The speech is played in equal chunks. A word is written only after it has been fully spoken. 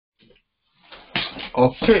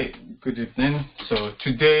Okay, good evening. So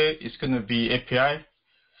today it's going to be API.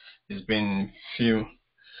 It's been a few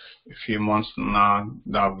months now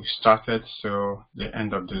that we started, so the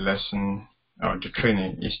end of the lesson or the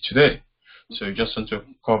training is today. So we just want to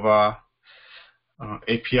cover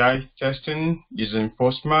API testing using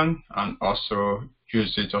Postman and also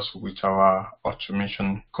use it also with our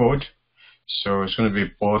automation code. So it's going to be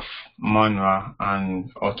both manual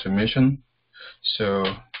and automation. So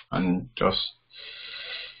and just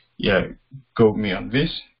go me on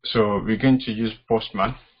this. So we're going to use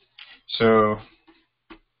Postman. So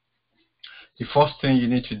the first thing you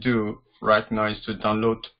need to do right now is to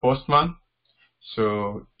download Postman.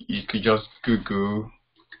 So you could just Google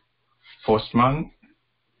Postman.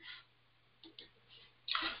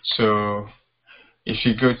 So if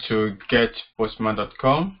you go to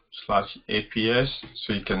getpostman.com/APS,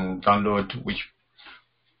 so you can download which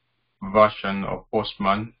version of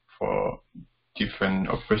Postman for different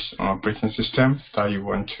operating system that you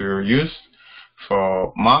want to use.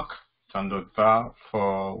 For Mac, download that.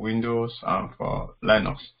 For Windows and for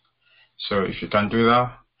Linux. So if you can do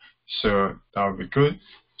that, so that would be good.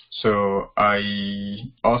 So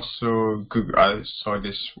I saw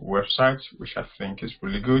this website, which I think is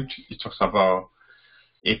really good. It talks about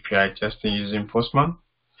API testing using Postman.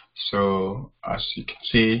 So as you can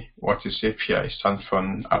see, what is API? It stands for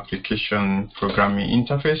Application Programming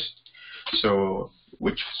Interface. So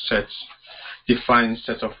which defines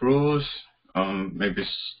set of rules, maybe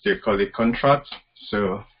they call it contract.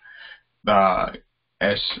 So that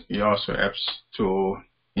it also helps to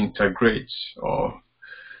integrate or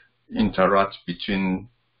interact between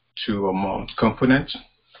two or more components.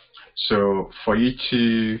 So for you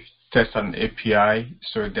to test an API,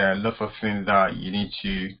 so there are a lot of things that you need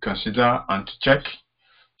to consider and to check.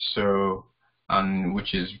 So, and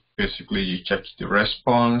which is basically you check the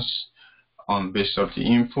response on based of the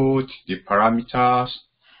input, the parameters,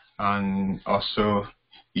 and also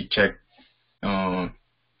you check the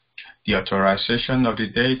authorization of the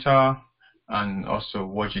data, and also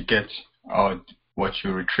what you get or what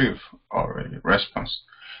you retrieve or a response.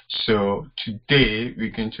 So today we're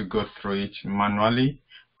going to go through it manually,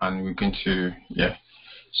 and we're going to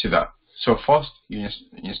see that. So first you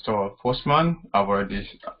install Postman. I've already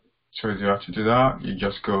told you how to do that. You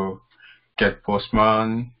just go get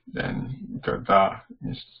Postman, then got that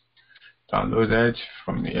downloaded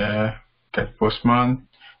from here, get Postman.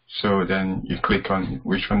 So then you click on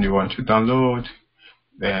which one you want to download,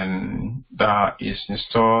 then that is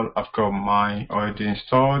installed. I've got mine already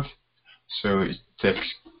installed, so it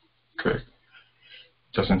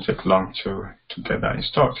doesn't take long to get that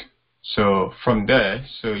installed. So from there,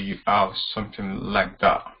 so you have something like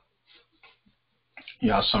that.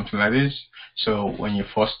 You have something like this. So when you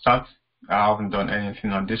first start, I haven't done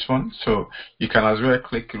anything on this one, so you can as well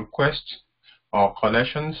click request or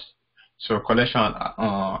collections. So collection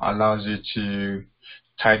allows you to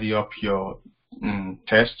tidy up your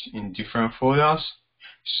test in different folders.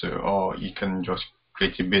 So, or you can just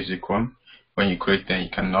create a basic one. When you create them, you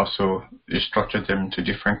can also restructure them into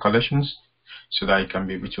different collections so that you can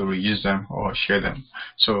be able to reuse them or share them.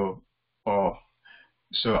 So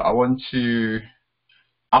I want to,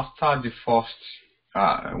 after the first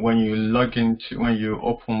when you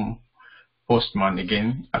open Postman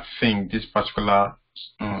again, I think this particular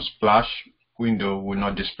splash window will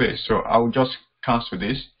not display. So I will just cancel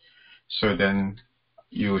this. So then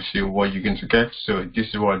you will see what you're going to get. So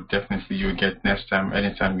this is what definitely you'll get next time,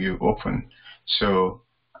 anytime you open. So,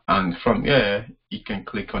 and from here, you can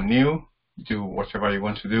click on new, do whatever you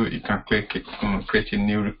want to do. You can click create a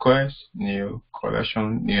new request, new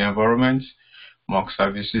collection, new environment, mock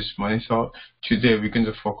services, monitor. Today we're going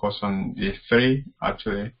to focus on the 3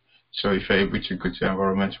 actually. So if you're able to go to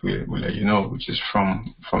environment, we'll let you know, which is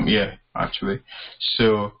from here actually.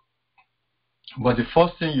 So, but the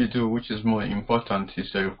first thing you do, which is more important,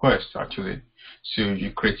 is the request actually. So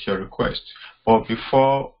you create your request. But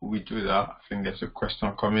before we do that, I think there's a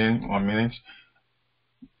question coming. 1 minute.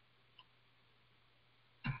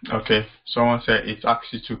 Okay, someone said it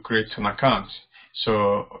asks you to create an account.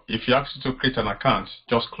 So if you ask you to create an account,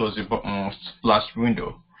 just close the button splash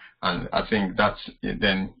window, and I think that's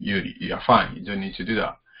then you're fine. You don't need to do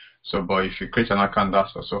that. So, but if you create an account,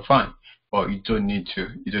 that's also fine. But you don't need to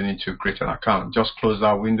create an account. Just close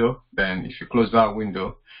that window. Then if you close that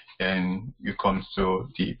window, then you come to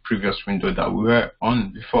the previous window that we were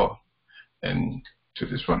on before, and to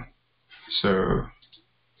this one. So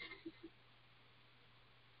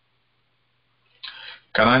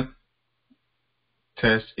can I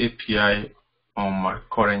test API on my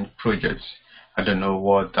current project? I don't know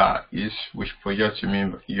what that is, which project you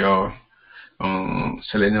mean you're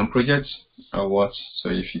Selenium projects or what. So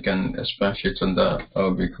if you can expatiate on that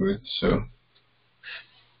would be good. So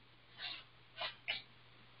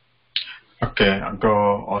okay, I'll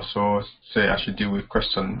go also say I should deal with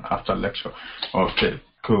question after lecture. Okay,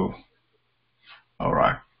 cool. All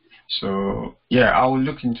right. So yeah, I will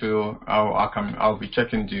look into I'll be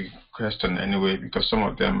checking the question anyway because some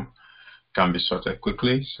of them can be sorted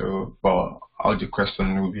quickly. So but all the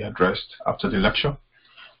question will be addressed after the lecture.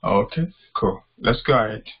 Okay, cool. Let's go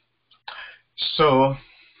ahead. So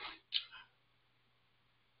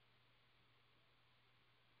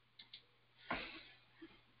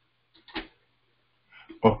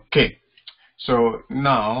okay. So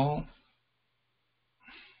now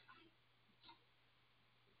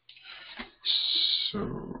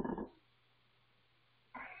so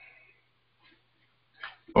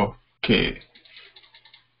okay.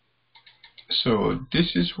 So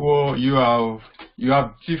this is what you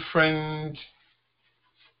have different,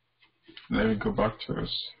 let me go back to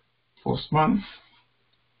this Postman.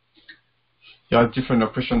 You have different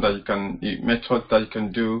operations that you can, method that you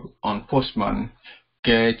can do on Postman: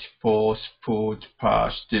 get, post, put,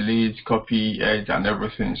 patch, delete, copy, edit, and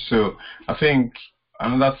everything. So I think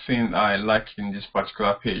another thing I like in this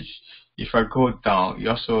particular page, if I go down, you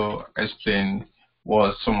also explain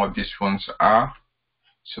what some of these ones are,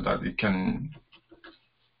 so that you can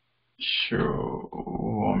show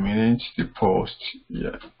 1 minute the post.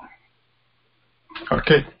 Yeah.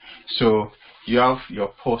 Okay, so you have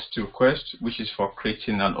your post request, which is for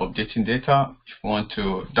creating and updating data. If you want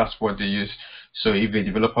to, that's what they use. So if a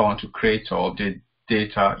developer want to create or update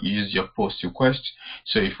data, you use your post request.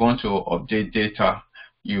 So if you want to update data,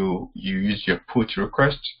 you use your put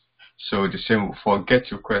request. So the same for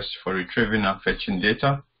get request for retrieving and fetching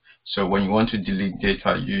data. So when you want to delete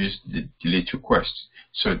data, you use the delete request.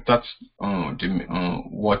 So that's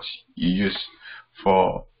what you use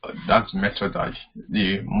for that method, that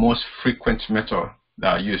the most frequent method that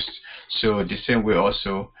are used. So the same way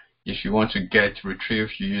also, if you want to get retrieve,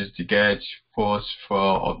 you use the get, post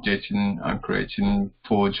for updating and creating,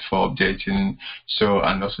 put for updating, so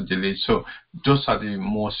and also delete. So those are the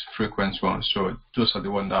most frequent ones. So those are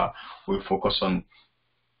the ones that we'll focus on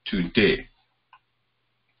today.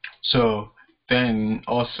 So then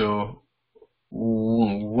also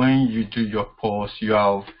when you do your post, you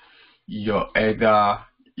have your header,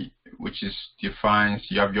 which is defined,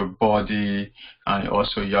 you have your body, and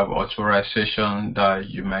also you have authorization that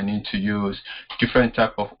you might need to use, different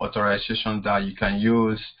type of authorization that you can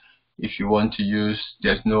use. If you want to use,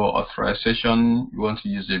 there's no authorization, you want to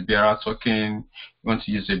use a bearer token, you want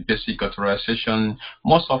to use a basic authorization.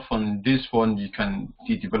 Most often this one,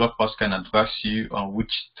 the developers can advise you on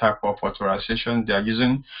which type of authorization they are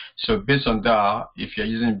using. So based on that, if you're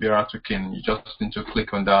using bearer token, you just need to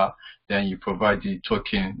click on that, then you provide the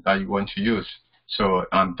token that you want to use. So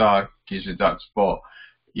and that gives you that. But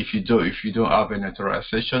if you don't have an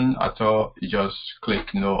authorization at all, you just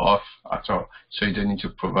click no off at all. So you don't need to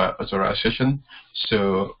provide authorization.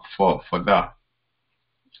 So for that.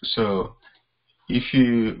 So if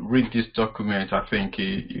you read this document, I think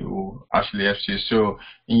it will actually help you. So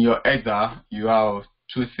in your header, you have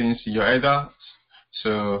two things in your header.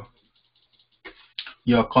 So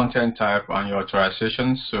your content type and your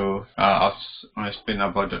authorization. So I'll explain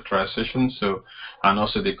about the authorization. So and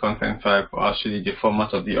also the content type, actually the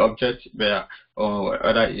format of the object, where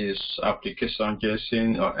whether it's application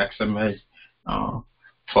JSON or XML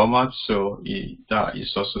format. So that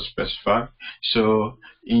is also specified. So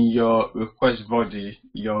in your request body,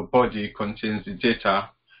 your body contains the data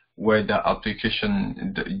where the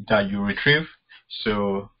application that you retrieve.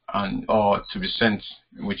 So and or to be sent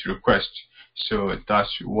with request. So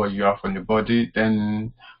that's what you have on the body.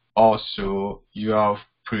 Then also you have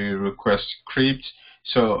pre-request script.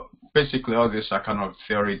 So basically all these are kind of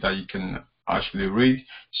theory that you can actually read.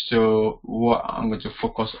 So what I'm going to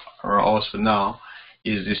focus on also now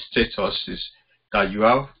is the statuses that you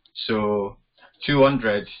have. So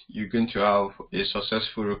 200, you're going to have a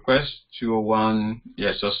successful request. 201,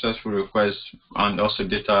 yeah, successful request, and also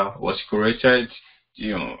data was created.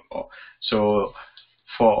 So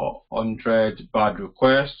 400 bad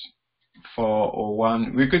requests.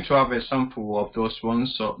 401, we're going to have a sample of those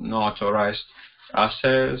ones, so not authorized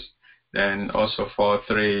access. Then also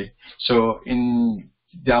 43. So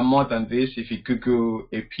there are more than this. If you Google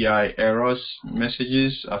API errors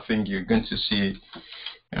messages, I think you're going to see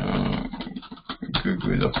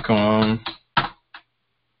google.com.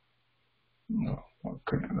 No,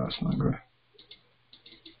 okay, that's not good.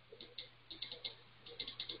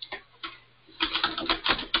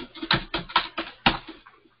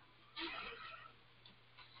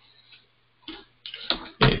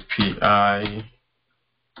 API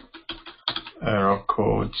error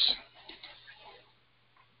codes.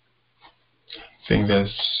 I think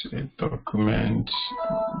there's a document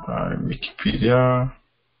by Wikipedia.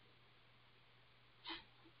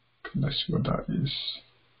 Let's see what that is.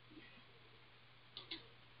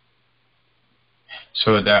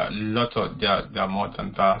 So there are a lot of there are more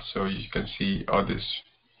than that. So you can see all these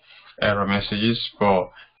error messages,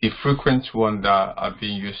 but the frequent one that are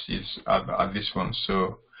being used is are this one.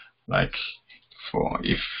 So like for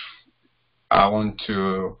if I want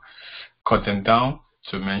to cut them down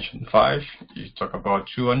to mention 5, you talk about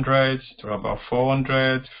 200, talk about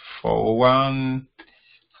 400, 401,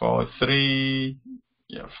 403,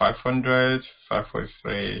 yeah, 500,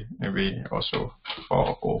 543, maybe also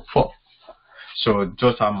 404. So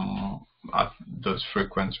those are those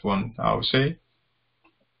frequent ones, I would say.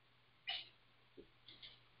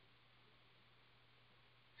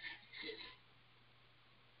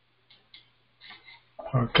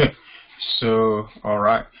 Okay, so all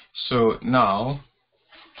right, so now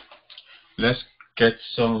let's get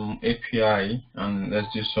some API and let's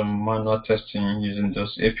do some manual testing using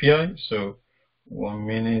those API. So 1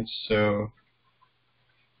 minute. So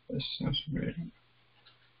let's see.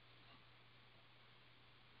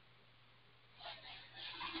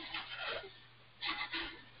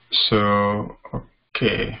 So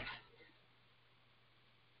okay,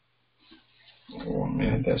 1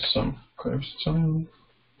 minute. There's some question.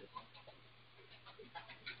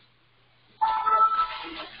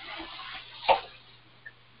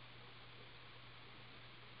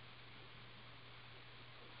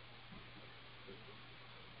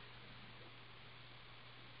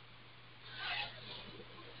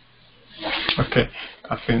 Okay,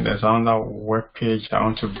 I think there's another web page I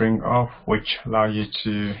want to bring up which allow you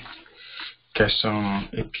to get some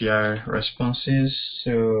API responses.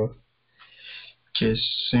 So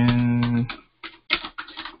JSON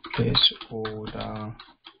place order.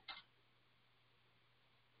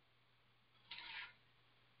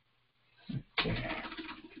 Okay.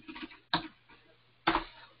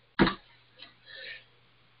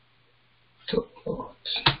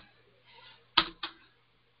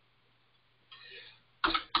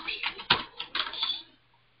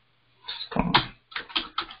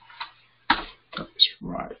 That's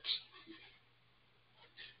right.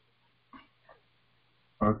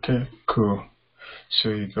 Okay, cool. So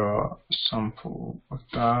you got sample of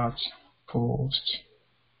that post.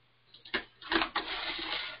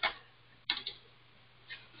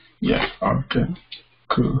 Yeah, okay,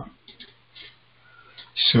 cool.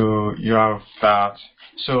 So you have that.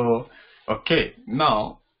 So okay,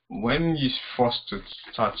 now when you first to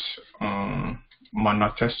start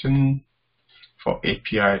manual testing for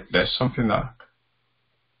API, there's something that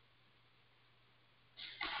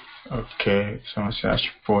okay, someone says I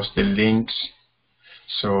should post the links.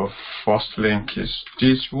 So first link is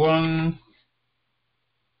this one.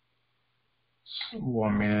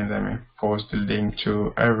 1 minute, let me post the link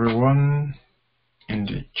to everyone in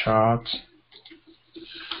the chat.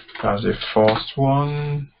 That's the first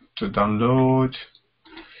one to download.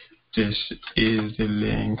 This is the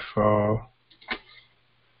link for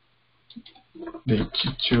the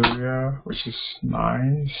tutorial, which is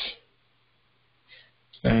nice.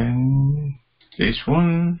 Then this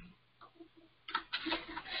one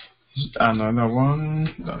is another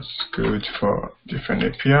one that's good for different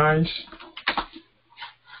APIs.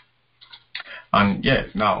 And yeah,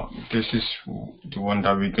 now this is the one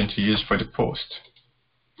that we're going to use for the post.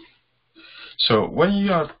 So when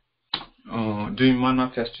you are doing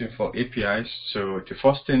manual testing for APIs, so the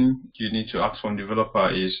first thing you need to ask from the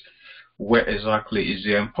developer is where exactly is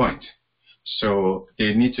the endpoint. So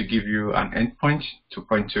they need to give you an endpoint to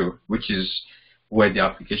point to, which is where the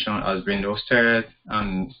application has been hosted,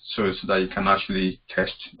 and so that you can actually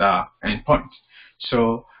test that endpoint.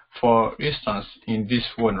 So for instance, in this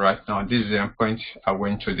one right now, this is the endpoint. I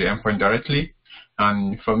went to the endpoint directly,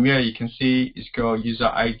 and from here you can see it's called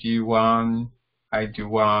user ID1,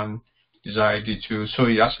 user ID2. So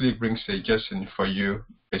it actually brings a JSON for you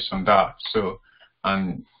based on that. So,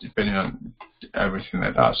 and depending on everything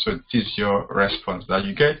like that. So this is your response that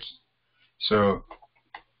you get. So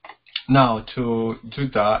now to do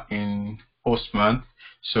that in Postman,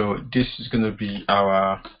 so this is going to be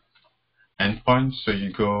our endpoint. So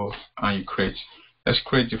you go and you create. Let's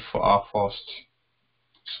create it for our first.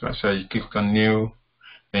 So I say you click on new,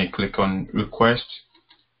 then you click on request.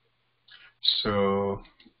 So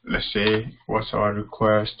let's say what's our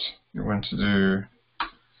request? We want to do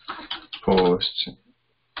posting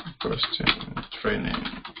training.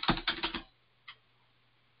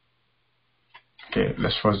 Okay,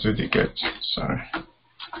 let's first do the get. Sorry.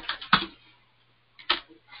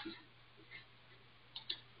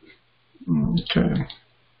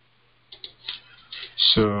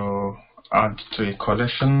 add to a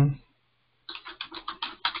collection.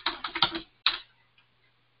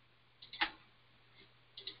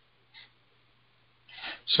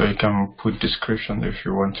 So you can put description if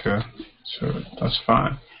you want to, so that's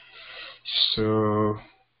fine. So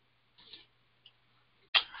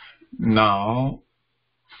now,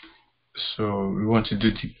 so we want to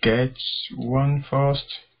do the get one first.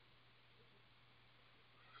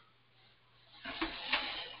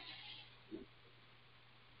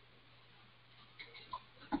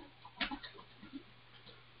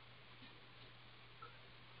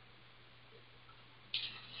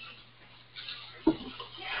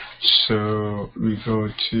 So we go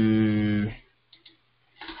to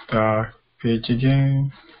the page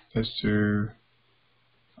again. Let's do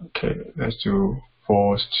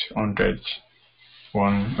post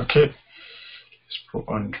 101. Okay, let's put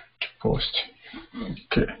on post.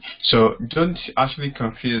 Okay, so don't actually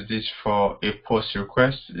confuse this for a post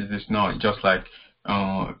request. It is not just like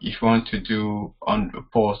if you want to do on a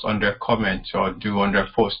post under comment or do under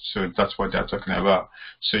post, so that's what they're talking about.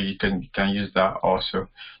 So you can use that also.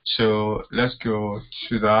 So let's go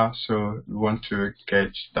to that. So we want to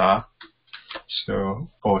get that. So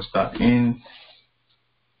post that in.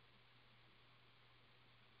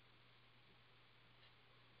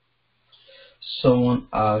 Someone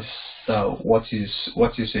asked what is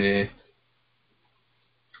an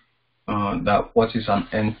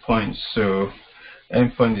endpoint. So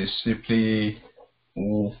endpoint is simply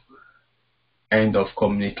end of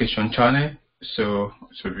communication channel. So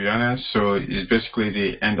to be honest, so it's basically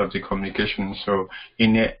the end of the communication. So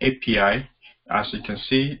in the API, as you can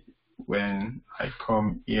see, when I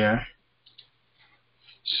come here,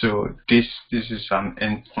 so this is an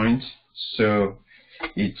endpoint. So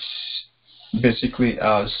it's basically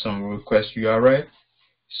has some request URL.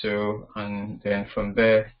 So and then from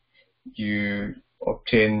there you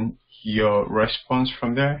obtain your response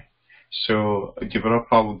from there. So a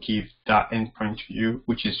developer will give that endpoint to you,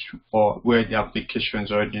 which is where the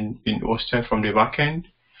application's already been hosted from the backend.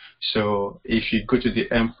 So if you go to the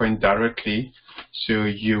endpoint directly, so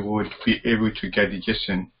you would be able to get the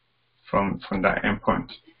JSON from that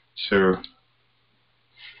endpoint.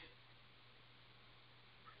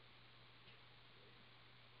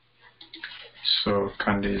 So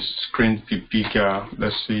can the screen be bigger?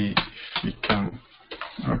 Let's see if we can.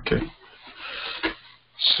 Okay.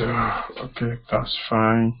 So okay, that's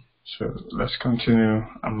fine. So let's continue.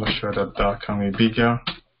 I'm not sure that can be bigger.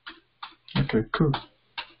 Okay, cool.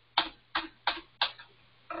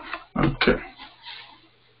 Okay.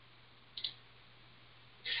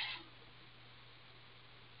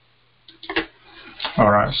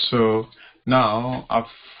 Alright, so now I've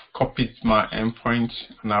copied my endpoint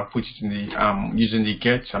and I put it in the using the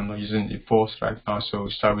get. I'm not using the post right now, so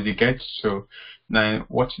we start with the get. So now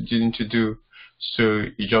what you need to do, so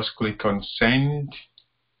you just click on send.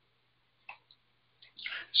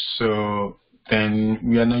 So then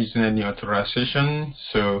we are not using any authorization.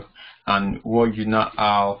 So and what you now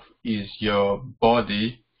have is your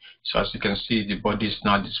body. So as you can see, the body is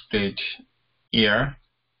now displayed here.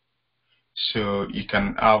 So you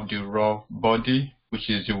can have the raw body, which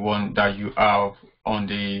is the one that you have on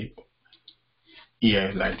the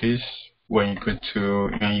here like this. When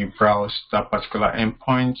you browse that particular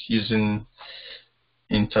endpoint using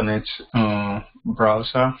internet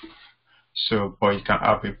browser. So, but you can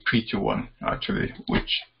have a pretty one actually,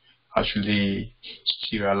 which actually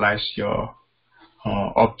serialize your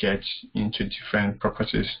objects into different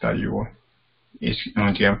properties that you want is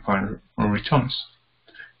on the endpoint returns.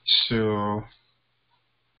 So,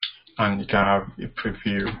 and you can have a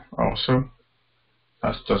preview also.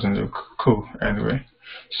 That doesn't look cool anyway.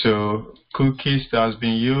 So cookies that has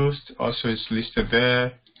been used also is listed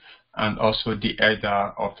there, and also the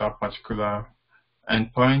header of that particular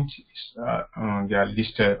endpoint they are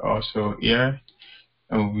listed also here.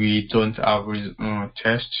 And we don't have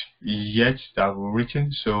test yet that we've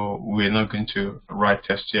written, so we're not going to write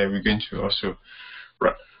test here. We're going to also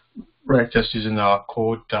write test using our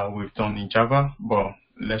code that we've done in Java, but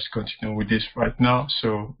let's continue with this right now.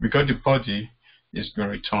 So we got the body is being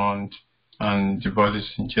returned, and the body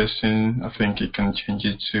is in JSON. I think you can change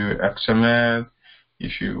it to XML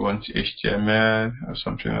if you want HTML or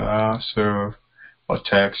something like that. So or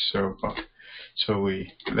text. So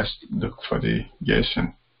let's look for the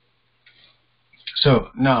JSON. So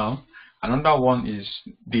now another one is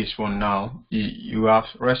this one. Now you have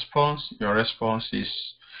response. Your response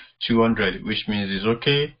is 200, which means it's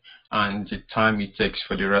okay, and the time it takes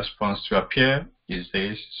for the response to appear is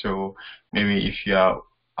this. So maybe if you are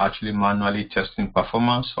actually manually testing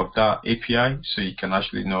performance of that API, so you can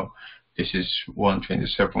actually know this is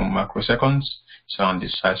 127 microseconds. So on the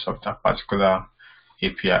size of that particular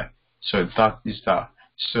API. So that is that.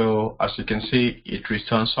 So as you can see, it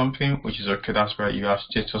returns something, which is okay. That's why you have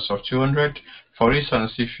status of 200. For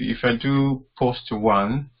instance, if I do post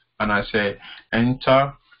 1 and I say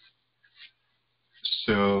enter,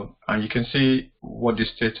 so and you can see what the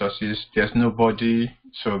status is. There's nobody,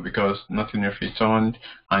 so because nothing is returned,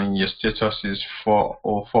 and your status is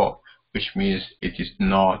 404, which means it is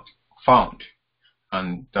not found,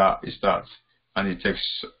 and that is that. And it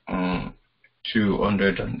takes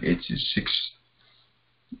 286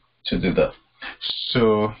 to do that.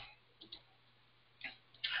 So,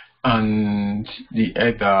 and the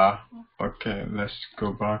header, okay, let's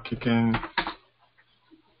go back again.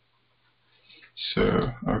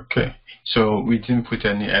 So okay, so we didn't put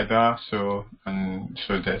any header, so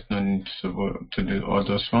there's no need to do all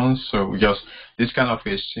those ones. So we just, this kind of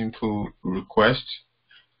a simple request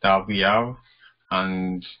that we have,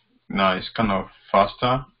 and now it's kind of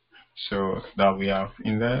faster, so that we have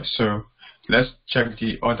in there. So let's check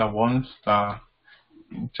the other ones that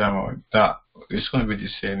in terms of that it's going to be the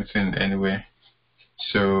same thing anyway.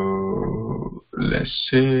 So let's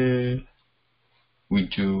say we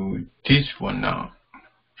do this one now.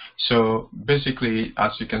 So basically,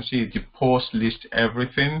 as you can see, the post lists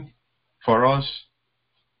everything for us.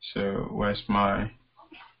 So where's my,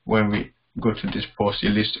 when we go to this post,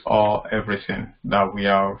 it lists everything that we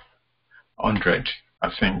have 100. I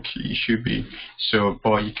think it should be. So,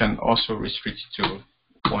 but you can also restrict it to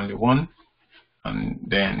only one, and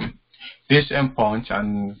then this endpoint,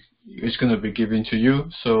 and it's going to be given to you.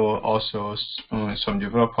 So also some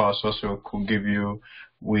developers also could give you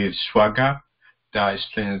with Swagger that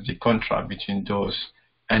explains the contract between those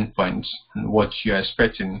endpoints and what you're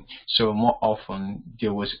expecting. So more often they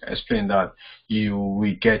will explain that you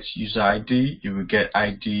will get user ID, you will get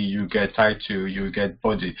ID, you get title, you will get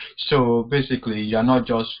body. So basically you're not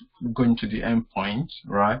just going to the endpoint,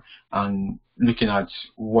 right, and looking at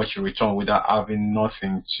what you return without having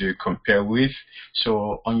nothing to compare with.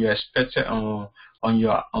 So on your expected on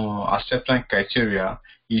your acceptance criteria,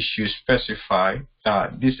 you should specify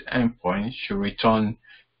that this endpoint should return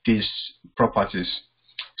these properties.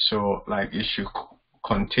 So like it should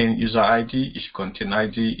contain user ID, it should contain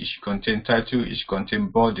ID, it should contain title, it should contain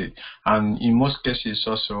body, and in most cases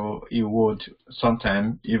also it would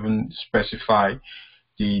sometimes even specify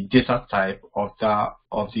the data type of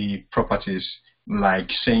the properties, like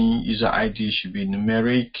saying user ID should be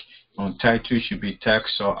numeric, title should be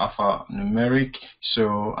text or alphanumeric,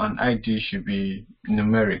 so an ID should be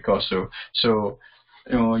numeric also. So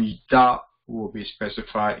that will be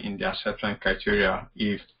specified in the acceptance criteria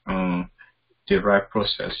if the right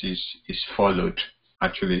process is followed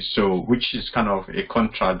actually. So which is kind of a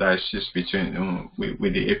contract that exists between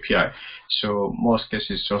with the API. So most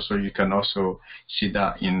cases also you can also see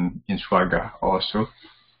that in Swagger also.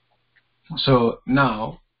 So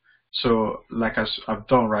now, so like as I've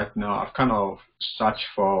done right now, I've kind of searched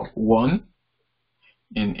for one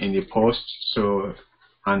in the post. So,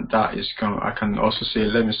 and that is I can also say,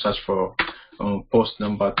 let me search for post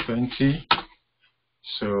number 20.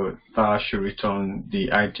 So that should return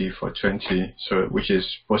the ID for 20, so which is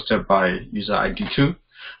posted by user ID 2,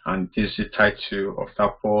 and this is the title of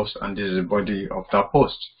that post, and this is the body of that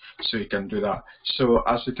post. So you can do that. So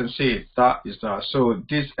as you can see, that is that. So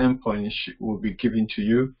this endpoint will be given to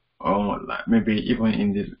you, or like maybe even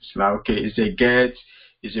in the like, okay, is a get,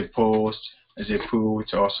 is a post, is a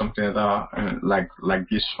put, or something like that, like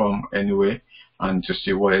this form anyway, and to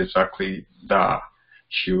see what exactly that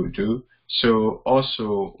should do. So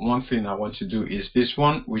also one thing I want to do is this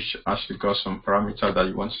one, which actually got some parameter that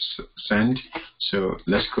you want to send. So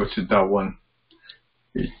let's go to that one.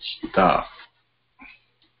 It's that.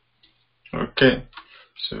 Okay.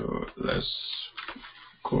 So let's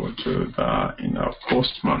go to that in our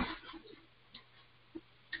Postman.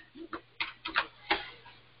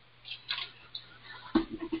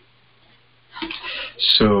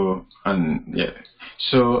 So, and yeah.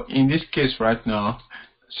 So in this case right now,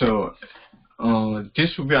 so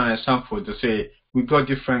this will be an example to say we got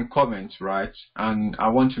different comments, right? And I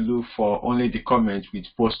want to look for only the comment with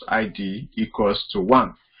post ID equals to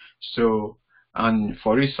 1. So, and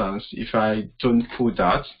for instance, if I don't put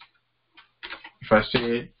that, if I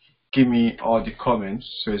say give me all the comments,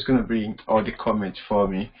 so it's going to bring all the comments for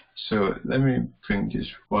me. So let me bring this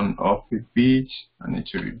one up a bit. I need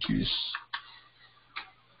to reduce.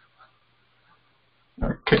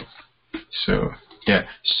 Okay, so yeah,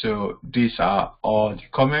 so these are all the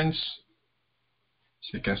comments.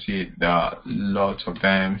 So you can see there are lots of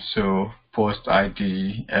them. So post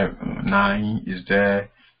ID 9 is there,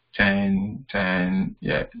 10,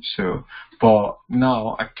 yeah. So, but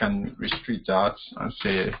now I can restrict that and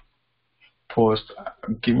say post,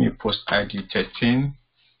 give me post ID 13.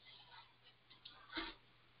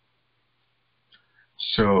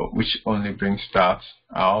 So, which only brings that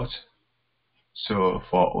out. So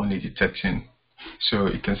for only the 13. So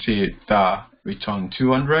you can see that return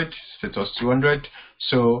 200, status 200.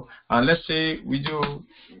 So, and let's say we do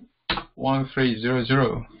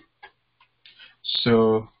 1300.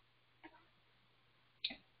 So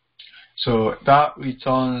that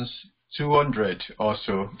returns 200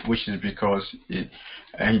 also, which is because it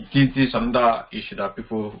did this another issue that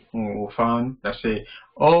people found that say,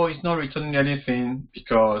 oh, it's not returning anything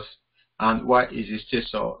because, and why is it status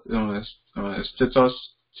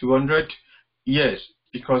 200? Yes,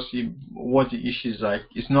 because what the issue is like,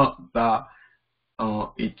 it's not that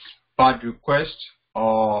it's bad request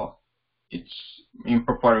or it's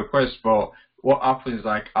improper request, but what happens is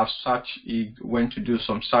like I've searched, it went to do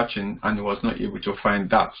some searching and it was not able to find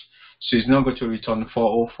that. So it's not going to return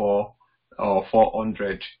 404 or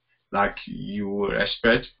 400 like you would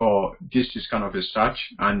expect, but this is kind of a search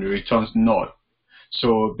and it returns null.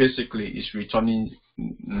 So basically it's returning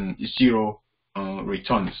 0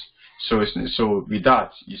 returns. So with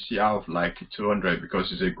that you see I have like 200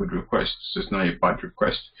 because it's a good request, so it's not a bad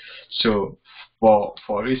request. So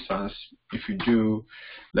for instance, if you do,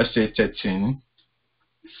 let's say 13,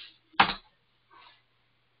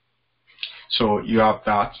 so you have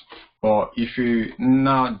that. But if you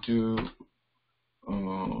now do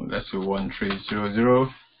let's say 1300,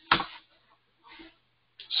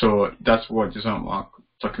 so that's what this one I'm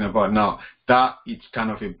talking about now. That it's kind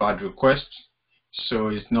of a bad request. So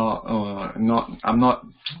it's not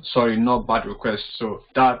not bad request. So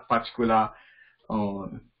that particular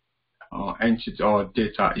entity or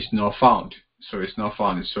data is not found. So it's not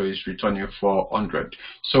found. So it's returning 400.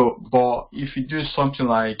 So, but if you do something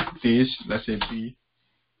like this, let's say B.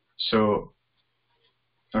 So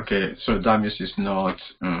okay, so that means it's not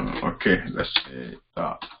okay. Let's say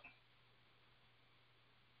that.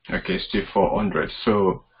 Okay, still 400.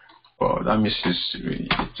 So, well, that means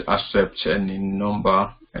it accepts any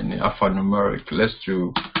number, any alphanumeric. Let's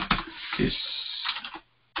do this.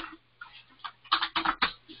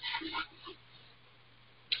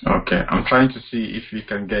 Okay, I'm trying to see if you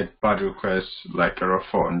can get bad requests like around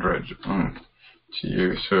 400 to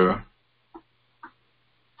you. So,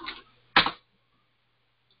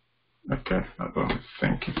 okay, I don't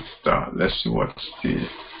think it's that. Let's see what's the.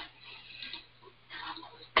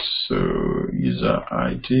 So user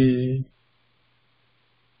ID.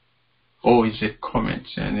 Oh, it's a comment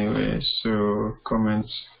anyway. So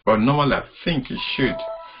comments, but normally I think it should.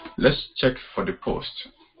 Let's check for the post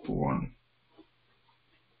one.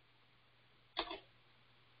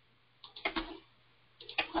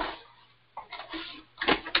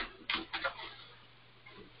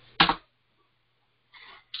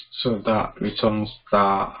 So that returns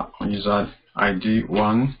the user ID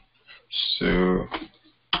 1. So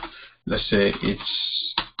let's say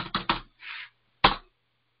it's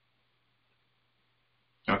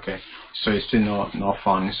okay. So it's still not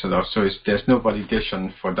found. So there's no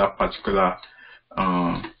validation for that particular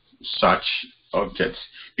search object,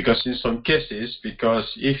 because in some cases,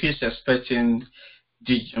 because if it's expecting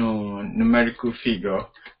the numerical figure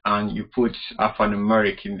and you put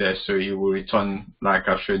alphanumeric in there, so it will return, like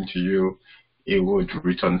I've shown to you, it would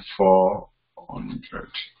return 400.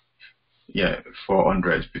 Yeah,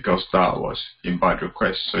 400, because that was a bad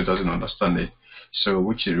request, so it doesn't understand it. So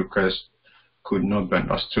which request could not be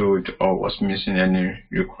understood or was missing any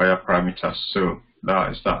required parameters. So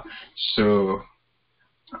that is that. So,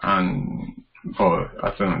 and but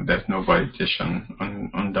I think there's no validation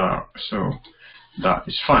on that, so that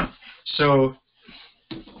is fine. So,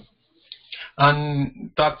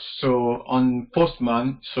 and that's so on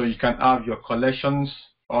Postman, so you can have your collections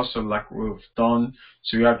also, like we've done.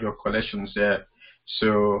 So you have your collections there.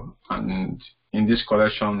 So, and in this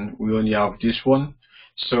collection we only have this one.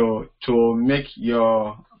 So to make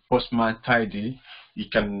your Postman tidy, you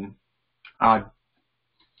can add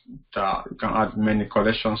many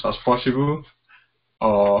collections as possible,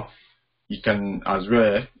 or you can as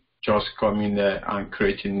well just come in there and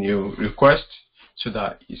create a new request, so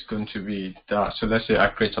that it's going to be that. So let's say I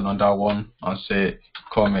create another one and say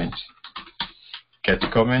comment, get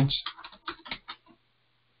comment.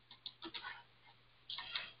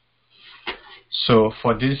 So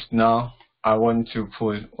for this now, I want to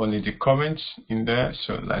put only the comments in there.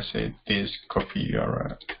 So let's say this copy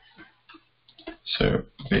URL. So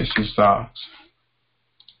this is that.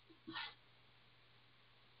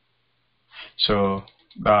 So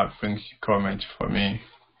that brings the comment for me.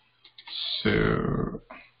 So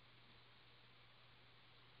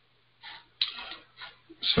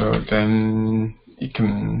then you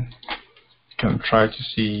can try to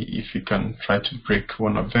see if you can try to break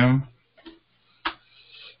one of them.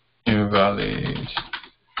 Invalid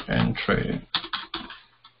entry.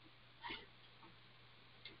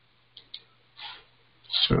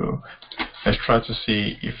 So let's try to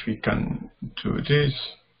see if we can do this.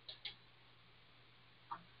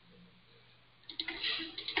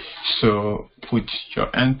 So put your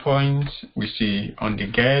endpoint, we see on the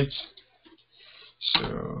get.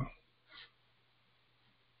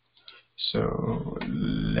 So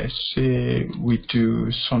let's say we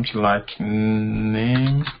do something like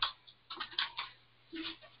name.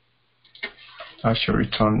 That should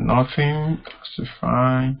return nothing. That's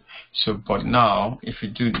fine. So, but now if we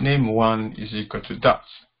do name1 is equal to that.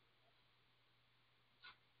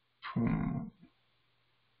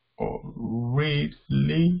 Oh,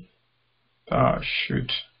 really? That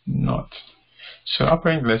should not. So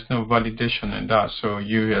apparently there's no validation in that. So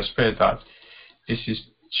you expect that this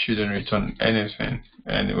shouldn't return anything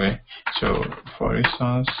anyway. So for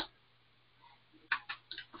instance,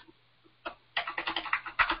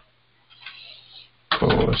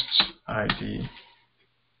 post ID.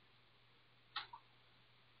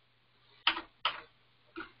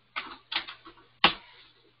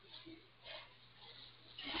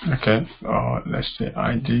 Okay, let's say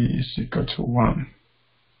ID is equal to 1.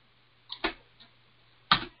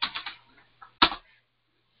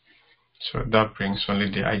 So that brings only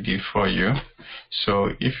the ID for you. So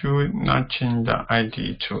if you now change the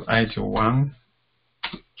ID to ID1,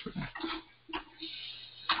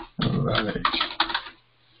 valid.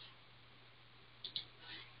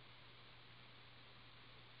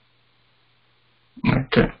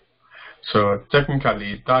 Okay. So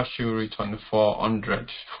technically that should return 400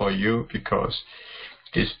 for you because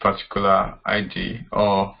this particular ID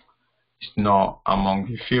is not among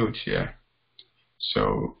the fields here.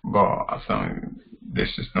 So, but I think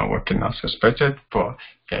this is not working as expected. But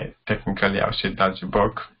yeah, technically I'll say that's a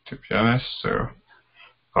bug, to be honest. So,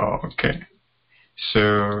 okay.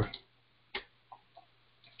 So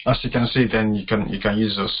as you can see, then you can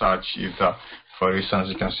use a search if that, for instance,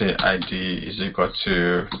 you can say ID is equal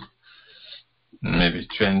to maybe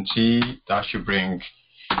 20. That should bring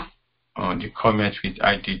the comment with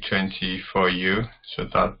ID 20 for you. So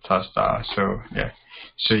that's that. So yeah,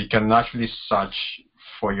 so you can actually search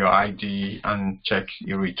for your ID and check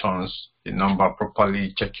it returns the number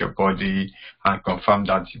properly, check your body and confirm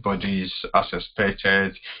that the body is as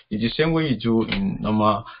expected. It's the same way you do in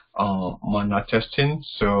normal manual testing.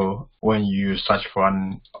 So when you search for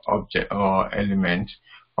an object or element,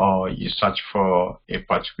 or you search for a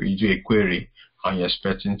particular, you do a query and you're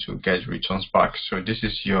expecting to get returns back. So this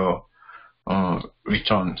is your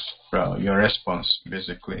returns, your response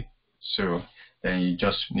basically. So then you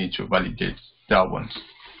just need to validate that one.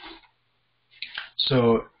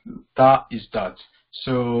 So that is that.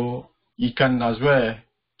 So you can as well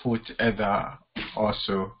put either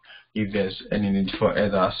also if there's any need for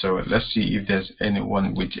either. So let's see if there's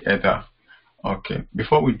anyone with either. Okay,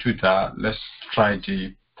 before we do that, let's try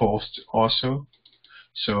the post also.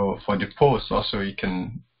 So for the post also you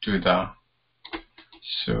can do that.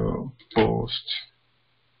 So post.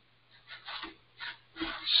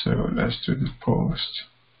 So let's do the post.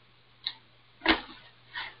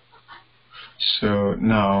 So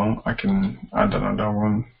now I can add another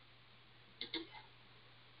one.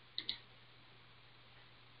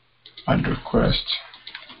 Add request.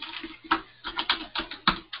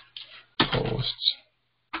 Post.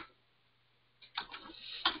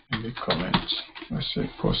 Maybe comment. Let's say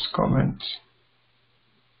post comment.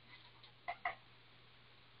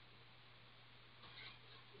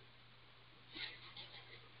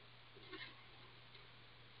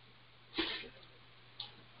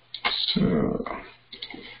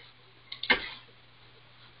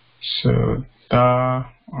 So that,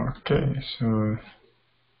 okay, so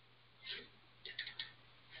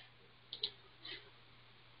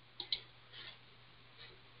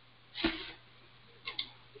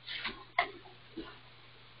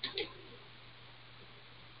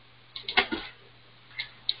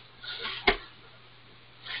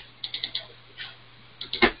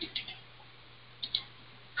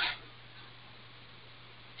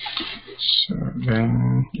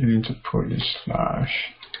then you need to put a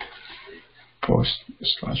slash post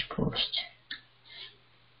slash post.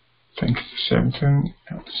 I think it's the same thing.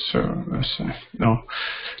 So let's say no,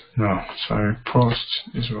 sorry, post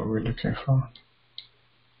is what we're looking for.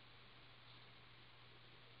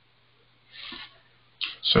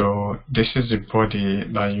 So this is the body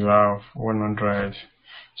that you have 100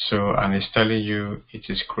 So, and it's telling you it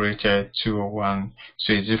is created 201.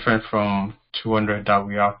 So it's different from 200 that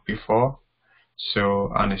we have before.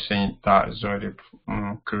 So, and it's saying that is already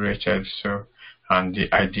created. So, and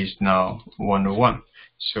the ID is now 101.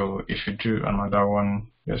 So if you do another one,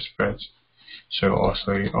 you expect, so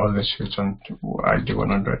also you always return to ID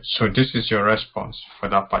 100. So this is your response for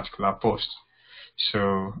that particular post.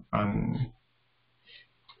 So, and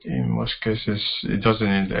in most cases, it doesn't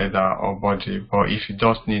need header or body, but if it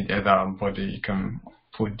does need header and body, you can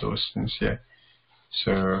put those things here.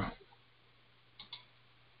 So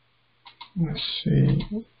let's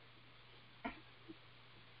see.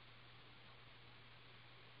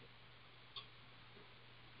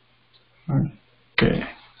 Okay,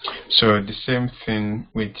 so the same thing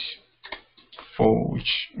with for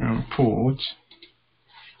which put.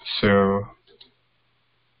 So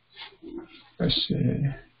let's see,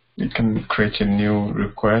 we can create a new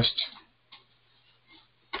request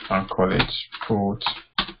and call it put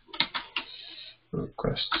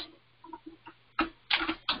request.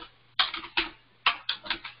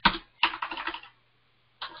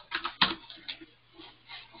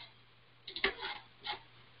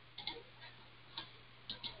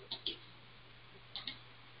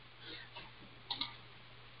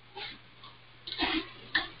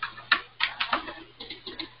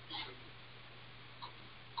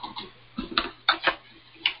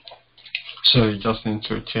 So you just need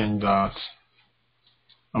to change that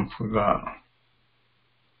and put that.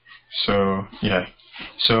 So yeah,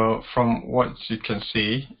 so from what you can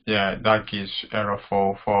see, yeah, that gives error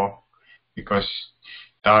 404 because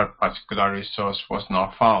that particular resource was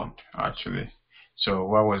not found actually. So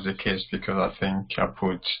what was the case? Because I think I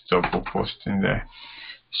put double post in there.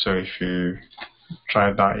 So if you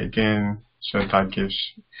try that again, so that gives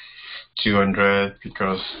 200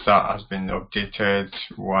 because that has been updated.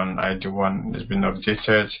 One ID one has been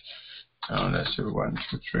updated. Let's see, 1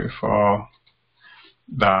 2 3 4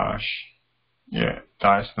 dash. Yeah,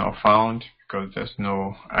 that is not found because there's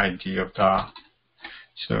no ID of that.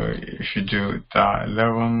 So if you do that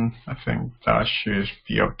 11, I think that should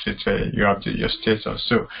be updated. You have your status.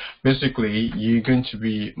 So basically, you're going to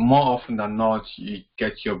be more often than not, you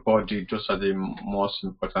get your body. Those are the most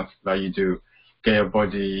important things that you do. Get your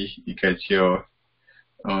body, you get your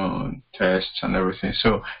tests and everything.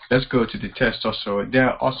 So let's go to the test also.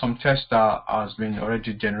 There are some tests that has been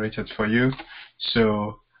already generated for you.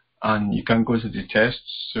 So, and you can go to the test.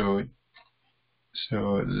 So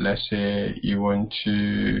let's say you want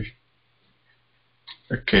to,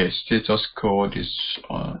 okay, status code is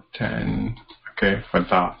 10, okay, for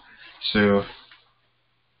that. So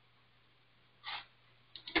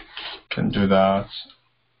can do that.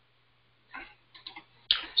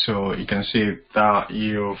 So you can see that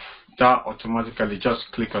that automatically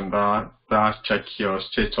just click on that check your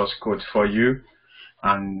status code for you,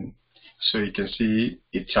 and so you can see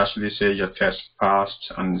it actually say your test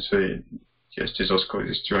passed, and so your status code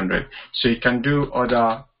is 200. So you can do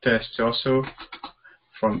other tests also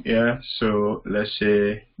from here. So let's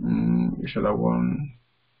say which other one,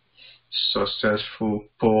 successful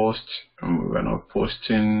post, and we're not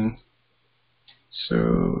posting.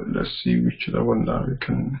 So let's see which other one that we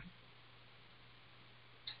can.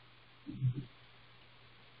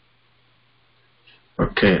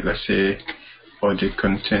 Okay, let's say body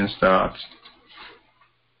contains that.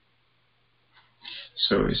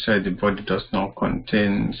 So it said the body does not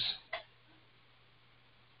contain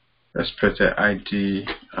expected ID,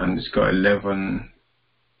 and it's got 11.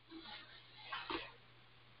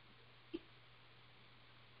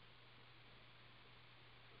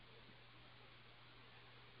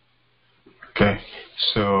 Okay,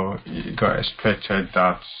 so you got expected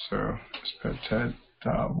that. So expected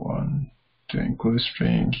that one to include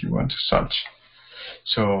string you want to search.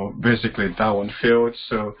 So basically that one failed.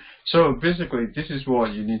 So basically this is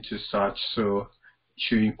what you need to search. So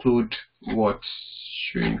should include what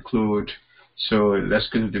should include. So let's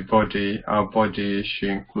go to the body. Our body should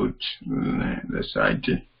include let's say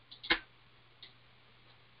ID.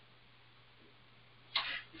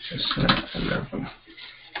 Let's say 11.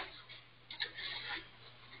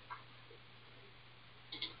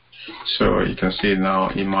 So you can see now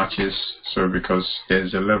it matches. So because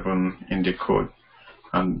there's 11 in the code,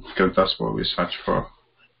 and because that's what we search for.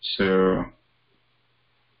 So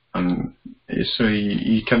and so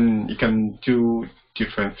you can do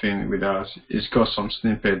different things with us. It's got some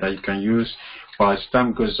snippet that you can use, but as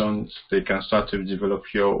time goes on, they can start to develop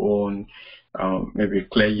your own. Maybe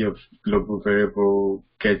clear your global variable,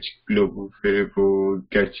 get global variable,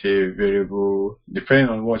 get a variable, depending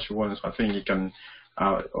on what you want. So I think you can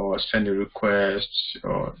or send a request,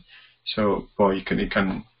 or So, but you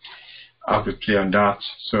can have a play on that.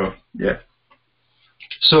 So yeah.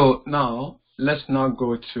 So now let's now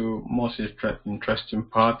go to most interesting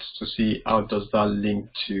part to see how does that link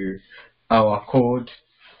to our code.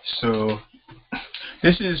 So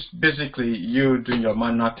this is basically you doing your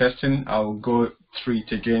manual testing. I'll go through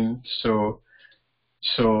it again. So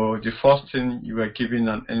the first thing, you were given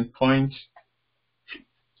an endpoint.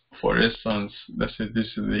 For instance, let's say this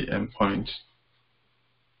is the endpoint.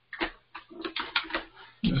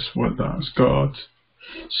 That's what that's got.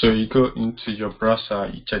 So you go into your browser,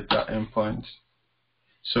 you check that endpoint.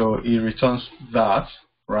 So it returns that,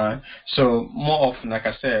 right? So more often, like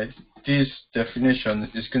I said, this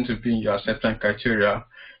definition is going to be in your acceptance criteria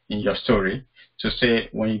in your story to say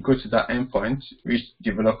when you go to that endpoint, which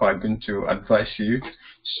developer are going to advise you.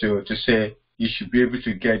 So to say you should be able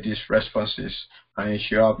to get these responses, and you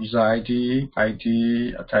should have user ID,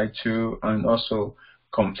 a title, and also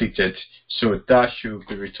completed. So that should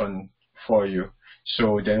be returned for you.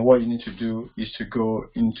 So then what you need to do is to go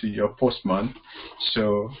into your Postman.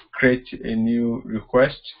 So create a new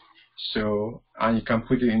request. So, and you can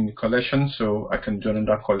put it in the collection. So I can join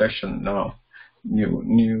that collection now.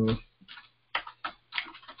 New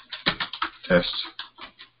test.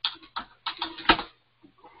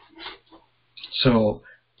 So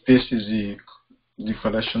this is the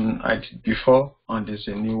collection I did before, and there's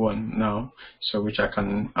a new one now, so which I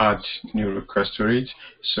can add new request to it.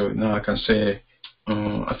 So now I can say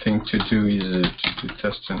I think to do is to do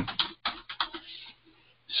testing.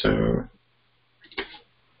 So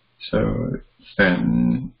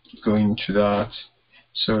then going to that.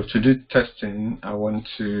 So to do testing, I want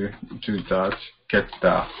to do that, get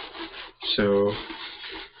that. So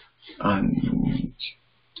and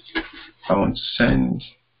I want to send.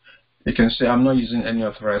 You can say I'm not using any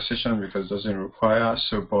authorization because it doesn't require.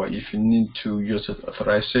 So, but if you need to use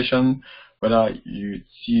authorization, whether you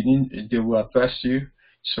need, they will advise you.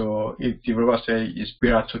 So if the developer say it's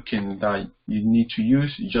bearer token that you need to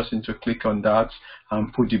use, you just need to click on that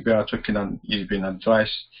and put the bearer token, and it's been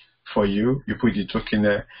advised for you. You put the token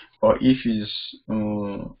there. Or if it's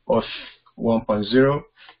auth 1.0,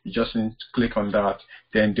 you just need to click on that.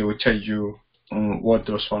 Then they will tell you what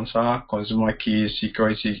those ones are: consumer keys,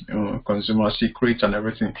 security, consumer secret, and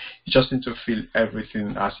everything. You just need to fill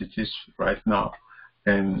everything as it is right now,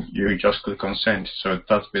 and you just click on send. So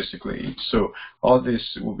that's basically it. So all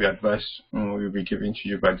this will be advice will be given to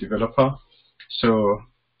you by developer. So,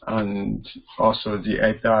 and also the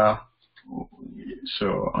header.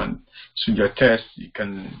 So your test, you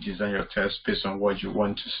can design your test based on what you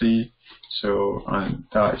want to see. So, and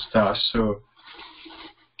that's that. So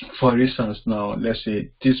for instance, now let's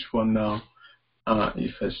say this one now,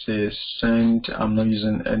 if I say send, I'm not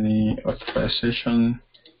using any authorization.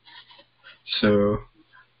 So,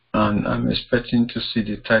 and I'm expecting to see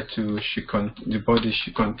the title the body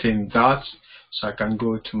should contain that. So I can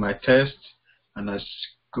go to my test and I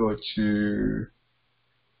go to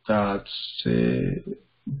that, say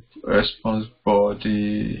response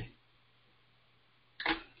body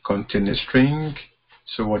contain a string.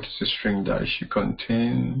 So what is the string that it should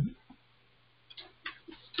contain?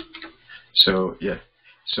 So yeah,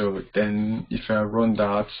 so then if I run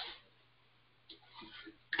that,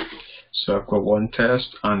 so I've got one test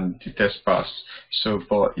and the test passed. So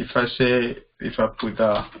but if I put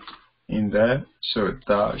that in there, so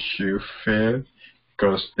that should fail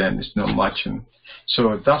because then it's not matching.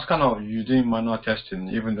 So that's kind of you doing manual testing,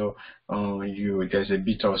 even though there's a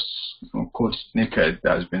bit of code snippet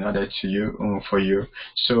that's been added to you for you.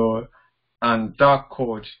 So, and that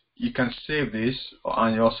code, you can save this,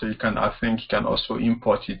 and also you can, I think you can also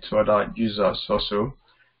import it to other users also.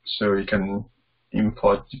 So you can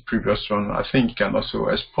import the previous one. I think you can also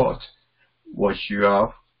export what you have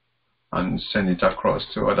and send it across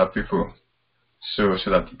to other people, so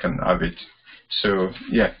that you can have it. So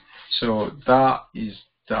yeah, so that is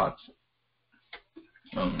that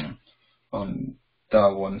on that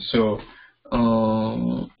one. So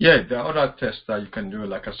yeah, there are other tests that you can do,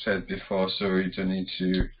 like I said before, so you don't need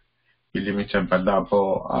to be limited by that,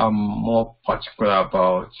 but I'm more particular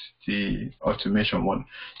about the automation one.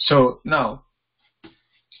 So now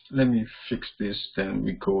let me fix this, then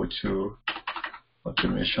we go to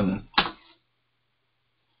automation.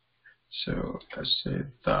 So let's say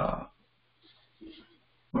that.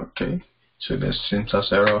 Okay, so there's syntax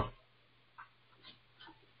error.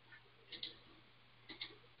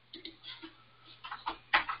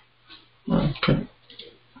 Okay.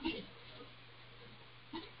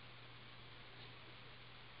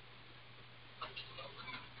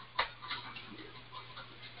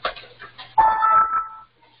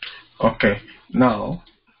 Okay, now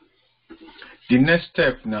The next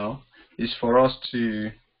step now is for us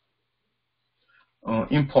to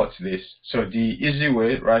import this. So the easy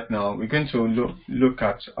way right now, we're going to look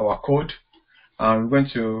at our code, and we're going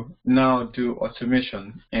to now do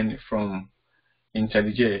automation and from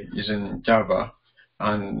IntelliJ using Java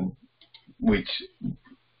and with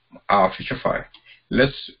our feature file.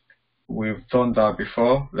 We've done that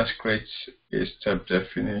before. Let's create a step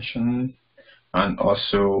definition, and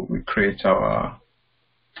also we create our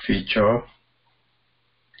feature.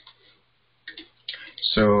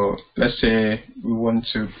 So let's say we want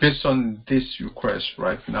to, based on this request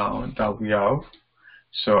right now that we have,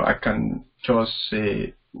 so I can just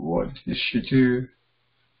say what this should do.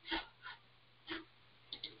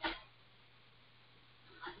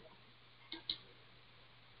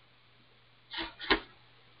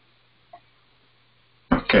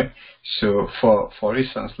 Okay, so for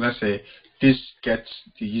instance, let's say this gets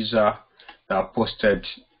the user that posted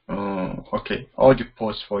okay, all the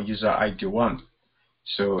posts for user ID 1.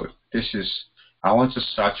 So this is, I want to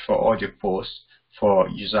search for all the posts for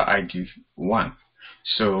user ID 1.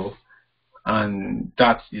 So, and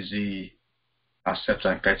that is the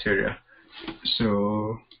acceptance criteria.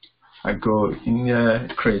 So I go in here,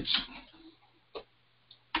 create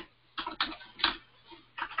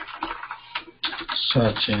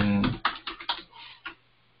searching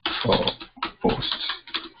for post.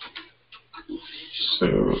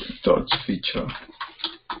 So dot feature.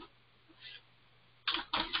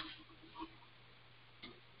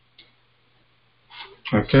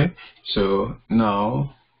 Okay, so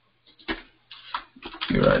now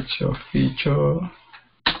you write your feature.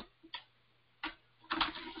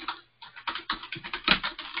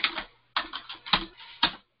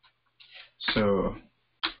 So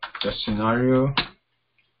the scenario,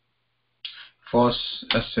 first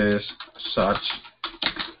it says search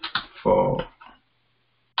for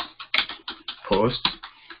post.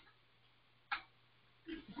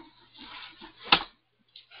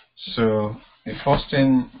 So the first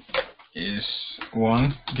thing is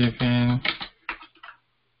one, given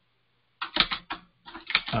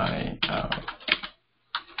I have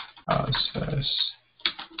access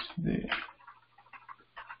the,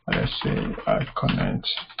 let's say I connect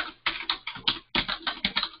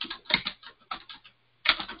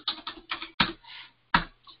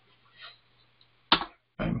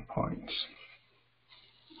endpoints.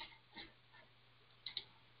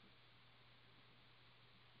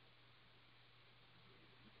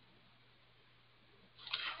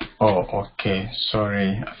 Oh, okay,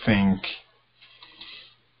 sorry, I think,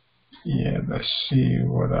 yeah, let's see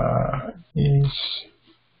what is.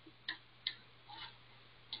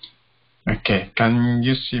 Okay, can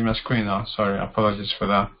you see my screen now? Sorry, apologies for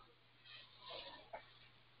that.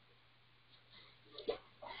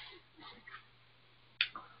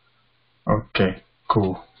 Okay,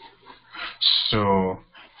 cool. So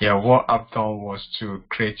yeah, what I've done was to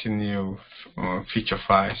create a new feature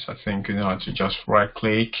files. I think you know how to just right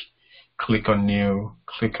click on new,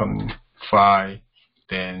 click on file,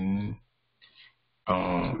 then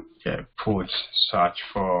yeah, put search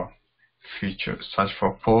for feature, search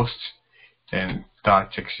for post, then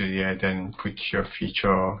that takes you here, then put your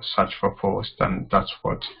feature, search for post, and that's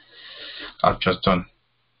what I've just done.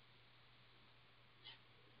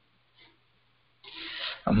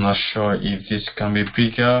 I'm not sure if this can be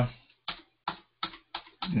bigger.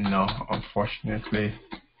 No, unfortunately.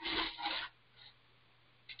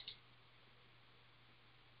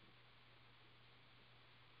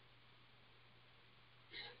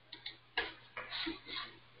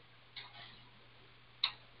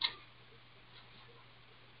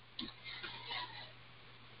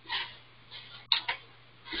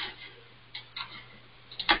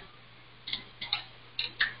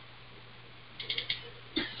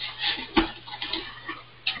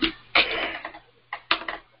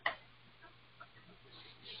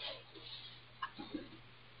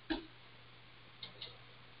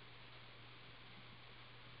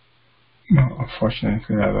 No,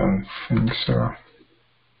 unfortunately, I don't think so.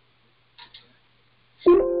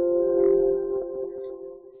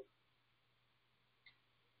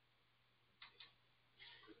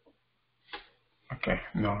 Okay,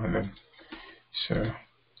 no, then. So,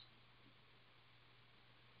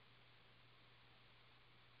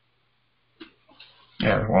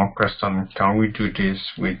 yeah, one question: can we do this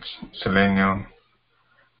with Selenium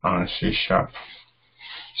and C#?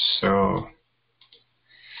 So,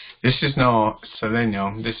 this is not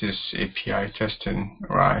Selenium. This is API testing,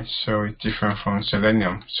 right? So it's different from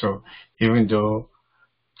Selenium. So even though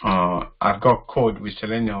I've got code with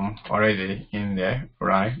Selenium already in there,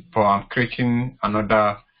 right? But I'm creating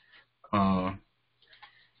another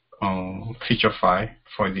feature file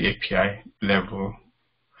for the API level.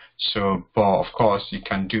 So, but of course, you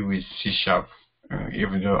can do with C#,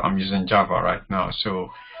 even though I'm using Java right now.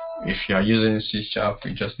 So, if you are using C#,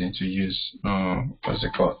 you just need to use what's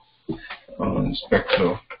it called,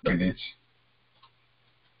 Spectro with it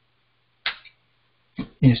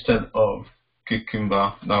instead of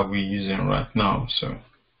Cucumber that we're using right now. So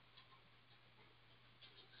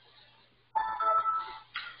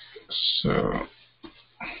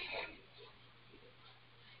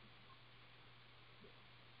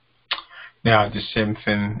they are the same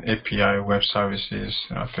thing. API, web services.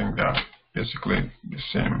 I think they're basically the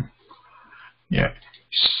same. Yeah.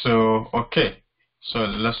 So okay. So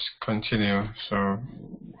let's continue. So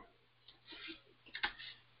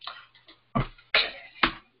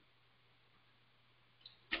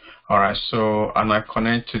all right. So and I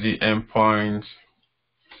connect to the endpoint.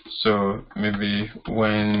 So maybe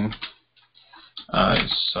when I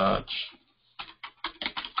search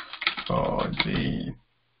for the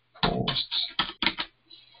post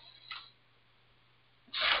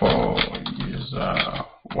for user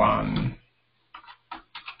 1,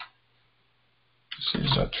 this is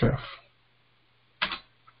user 12,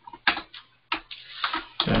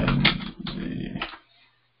 then the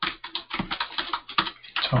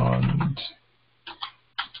returned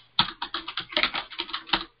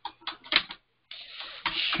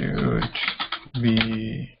should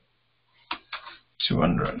be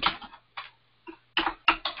 200.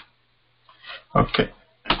 Okay,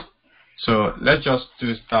 so let's just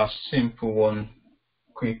do that simple one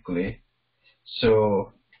quickly.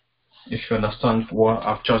 So if you understand what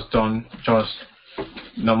I've just done, just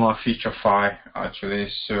normal feature file actually.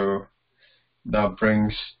 So that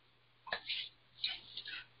brings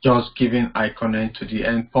just giving icon to the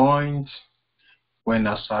endpoint when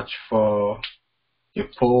I search for a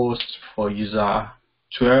post for user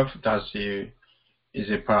 12. That's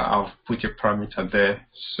I've put a parameter there.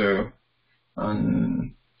 So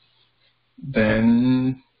and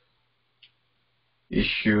then it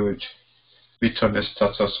should return the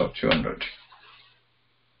status of 200.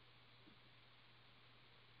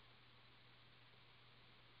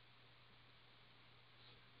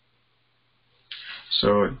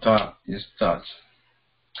 So that is that.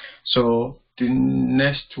 So the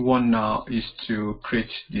next one now is to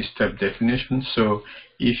create the step definition. So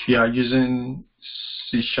if you are using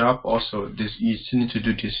C# also, you still need to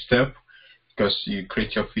do this step because you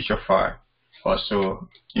create your feature file also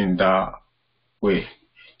in that way.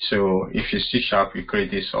 So if you C# you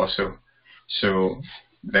create this also. So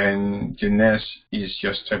then the next is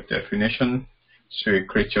your step definition. So you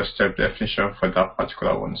create your step definition for that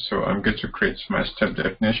particular one. So I'm going to create my step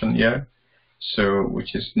definition here. So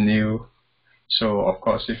which is new. So of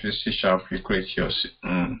course, if you C# you create your C#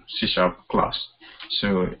 class.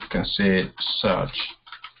 So you can say search.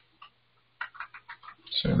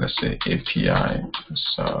 So let's say API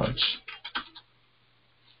search.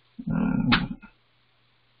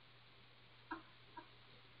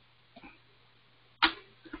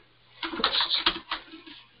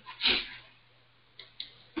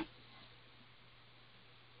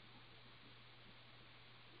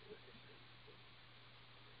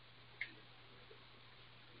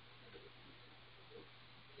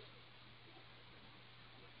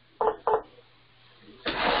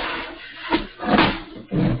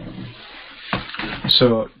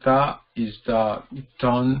 So that is that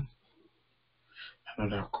done.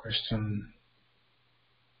 Another question.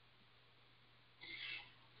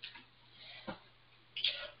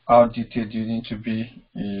 How detailed you need to be?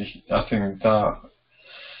 I think that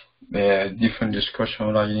the different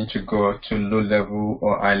discussion that you need to go to low level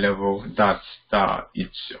or high level. That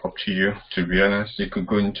it's up to you. To be honest, you could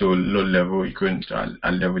go into low level, you could go into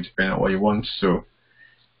a level depending on what you want. So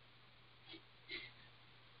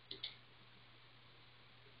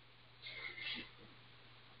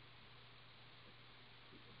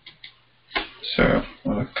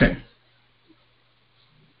okay.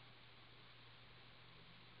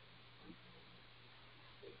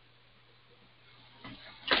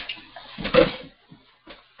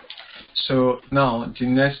 So now the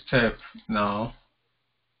next step now.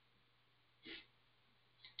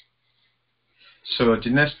 So the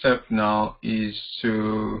next step now is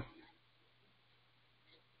to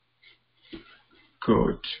go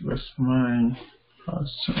to where's my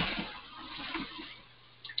password?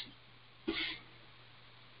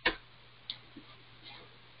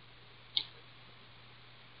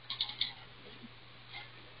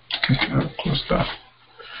 Okay, I'll close that.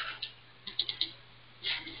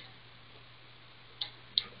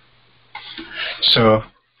 So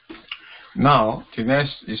now the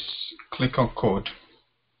next is click on code.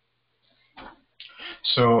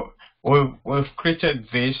 So we've created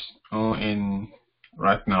this in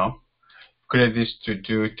right now. Created this to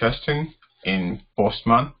do testing in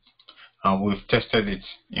Postman, and we've tested it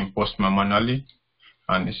in Postman manually,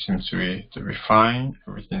 and it seems to be fine.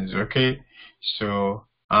 Everything is okay. So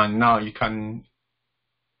and now you can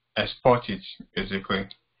export it basically.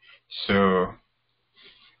 So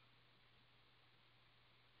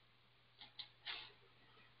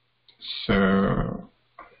so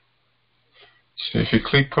if you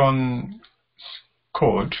click on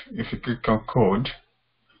code,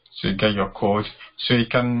 so you get your code. So you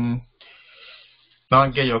can now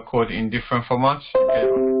get your code in different formats. You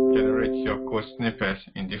can generate your code snippets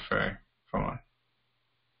in different formats.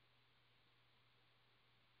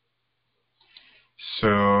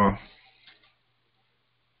 So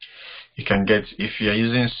you can get, if you're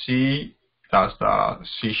using C, that's the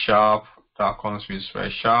C sharp that comes with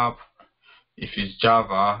very sharp. If it's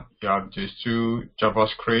Java, you have these two,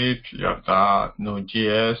 JavaScript, you have the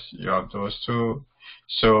Node.js, you have those two.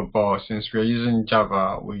 So, but since we're using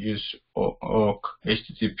Java, we use Awk,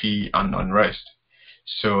 HTTP, and unirest.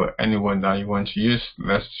 So, anyone that you want to use,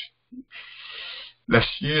 let's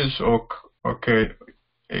use Awk, okay,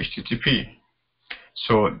 HTTP.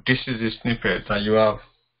 So, this is the snippet that you have.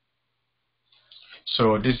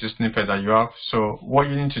 So this is the snippet that you have. So what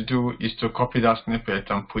you need to do is to copy that snippet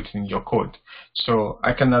and put in your code. So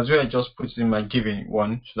I can as well just put it in my given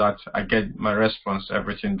one so that I get my response,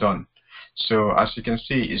 everything done. So as you can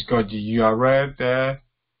see, it's got the URL there,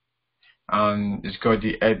 and it's got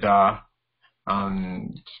the header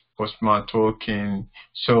and Postman token.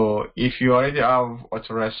 So if you already have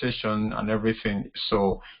authorization and everything,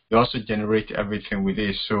 so you also generate everything with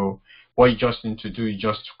it. So what you just need to do is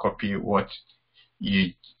just copy what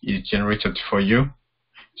it generated for you.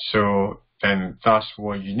 So then that's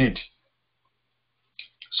what you need.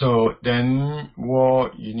 So then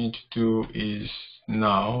what you need to do is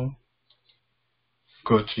now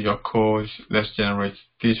go to your code. Let's generate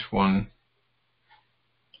this one.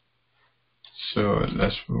 So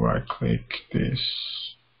let's right click this.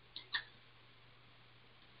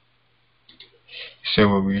 So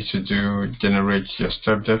what we need to do, generate your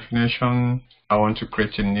step definition. I want to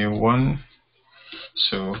create a new one.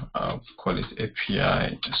 So I'll call it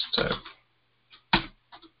API step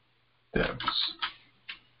devs.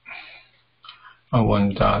 I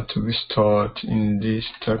want that to be stored in this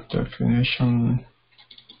step definition.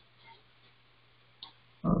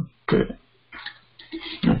 Okay.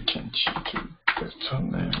 I can change to better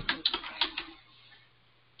name.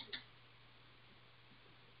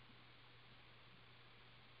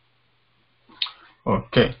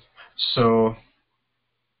 Okay. So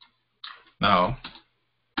now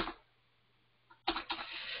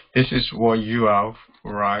this is what you have,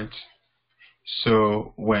 right?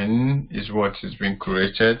 So when is what is being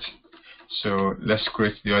created. So let's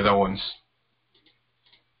create the other ones.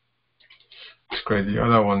 Let's create the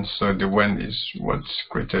other ones. So the when is what's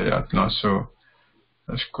created at now. So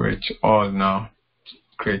let's create all now.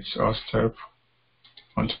 Create all step.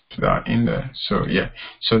 Want to put that in there. So yeah.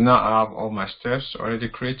 So now I have all my steps already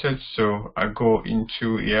created. So I go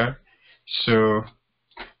into here. So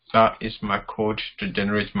that is my code to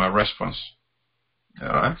generate my response.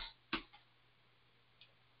 Alright.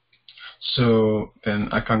 So then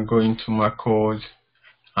I can go into my code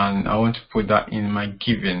and I want to put that in my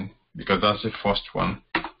given because that's the first one.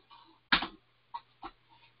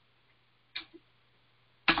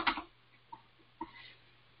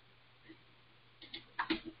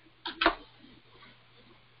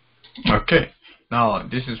 Okay, now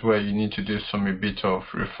this is where you need to do a bit of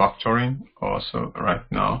refactoring also right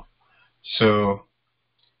now. So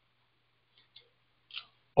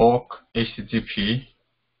awk HTTP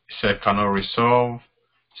said cannot resolve,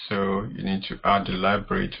 so you need to add the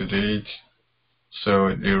library to it.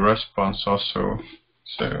 So the response also,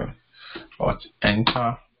 so what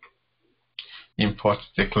enter, import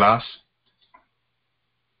the class.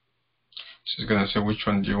 So it's gonna say which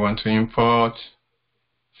one do you want to import.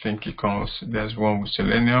 I think it comes, there's one with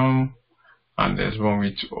Selenium and there's one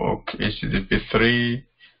with Awk HTTP 3.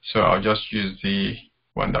 So I'll just use the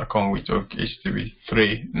one that comes with Awk HTTP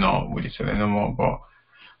 3, not with the Selenium one, but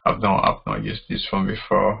I've not used this one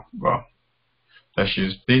before, but let's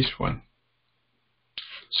use this one.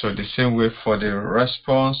 So the same way for the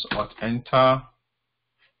response, enter.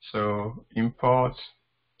 So import.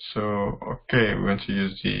 So okay, we're going to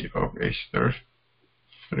use the Awk HTTP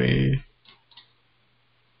 3.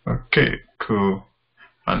 Okay, cool.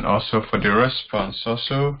 And also for the response,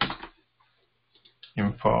 also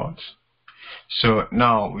import. So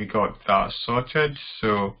now we got that sorted.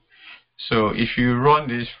 So So if you run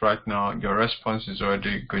this right now, your response is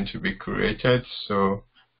already going to be created. So,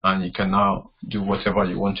 and you can now do whatever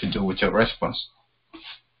you want to do with your response.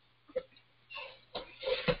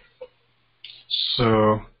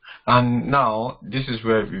 So, and now this is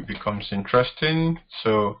where it becomes interesting.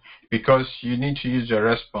 So, because you need to use your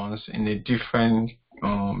response in a different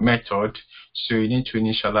method, so you need to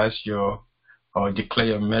initialize your or declare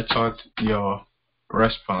your method, your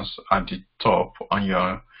response at the top, and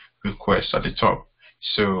your request at the top.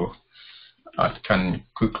 So I can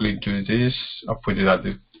quickly do this. I'll put it at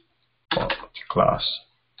the top of the class.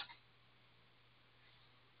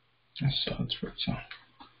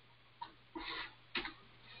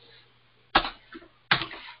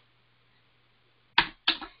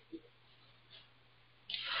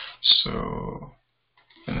 So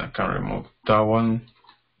then I can remove that one.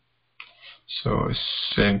 So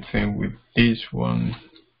same thing with this one.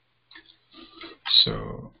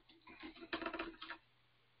 So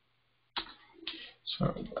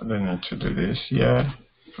I don't need to do this here.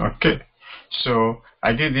 Okay. So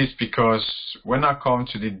I did this because when I come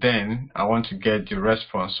to the then, I want to get the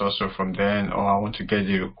response also from then, or I want to get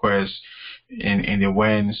the request in the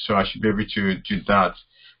when. So I should be able to do that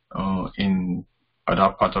in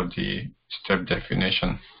other part of the step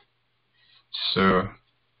definition. So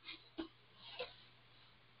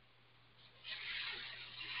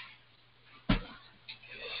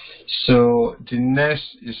the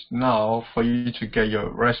next is now for you to get your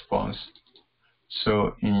response.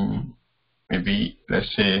 So in maybe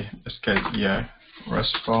let's get here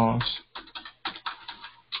response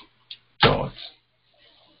dot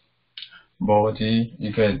body.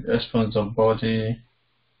 You get response dot body.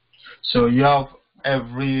 So you have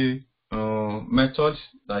every method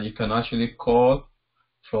that you can actually call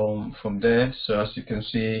from there. So as you can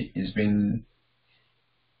see, it's been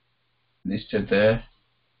listed there.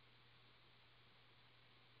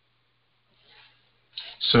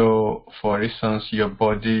 So for instance, your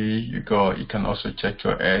body, you can also check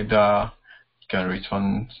your header. You can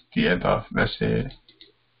return the header. Let's say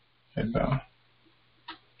header.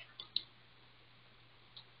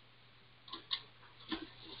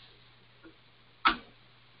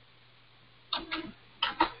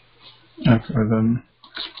 Okay, then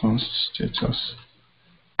response status.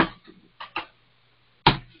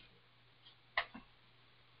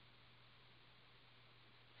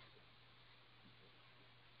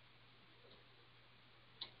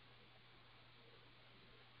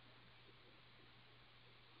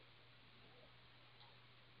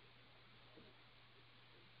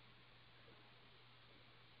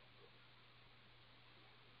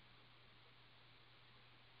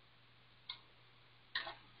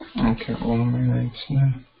 Okay, 1 minute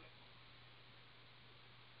now.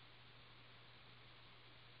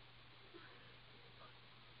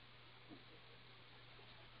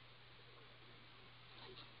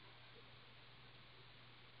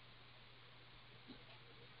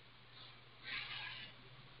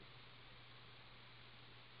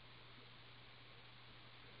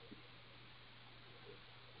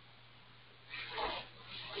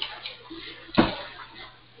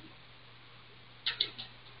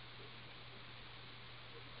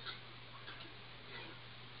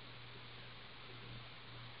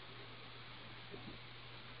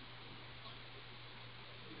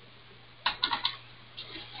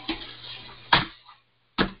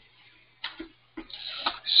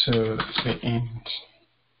 So say int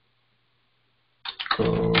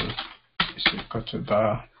code is equal to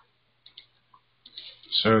that.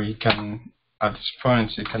 So you can at this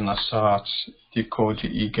point you can assert the code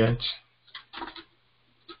you get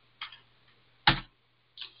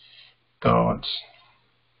dot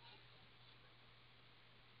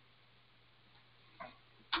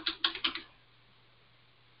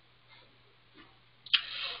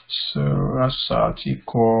so assert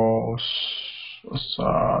equals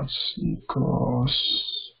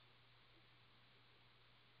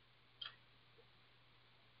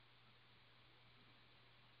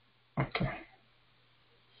okay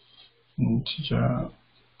integer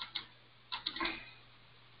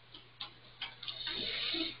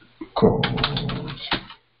code.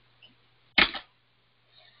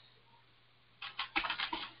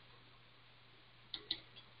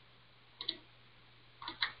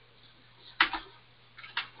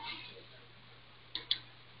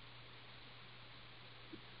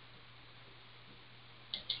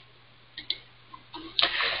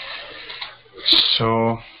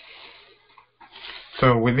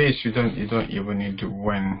 So with this you don't even need to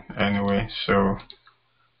when anyway.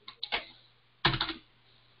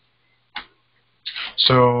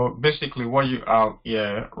 So basically what you have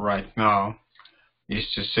here right now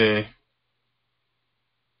is to say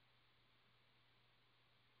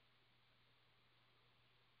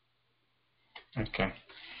Okay.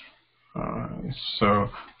 So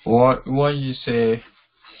what you say,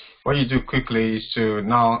 what you do quickly is to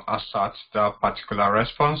now assert that particular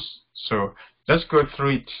response. So let's go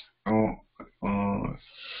through it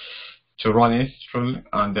to run it through,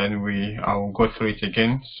 and then I will go through it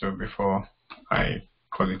again. So before I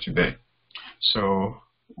call it today. So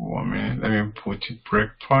 1 minute, let me put a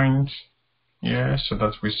breakpoint. Yeah, so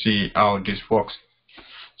that we see how this works.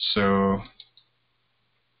 So,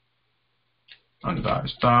 and that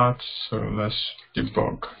is that. So let's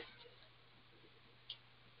debug.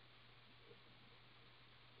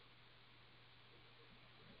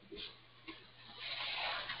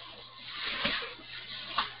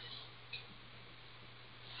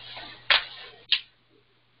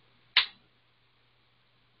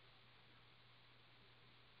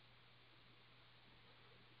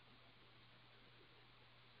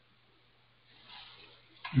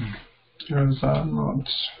 Those are not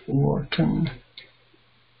working.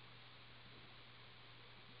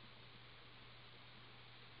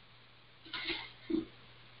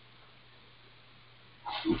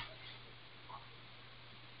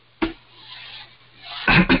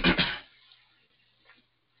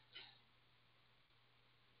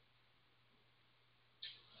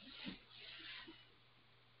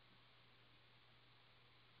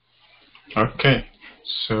 Okay,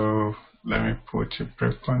 so let me put a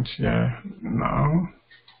breakpoint here now.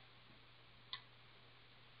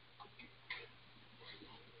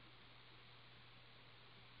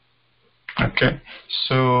 Okay,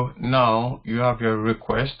 so now you have your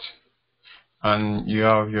request and you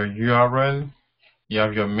have your URL, you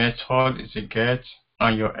have your method is a get,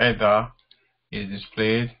 and your header is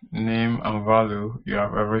displayed, name and value, you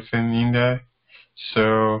have everything in there.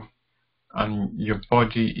 So, and your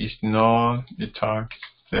body is null, the tag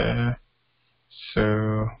is there.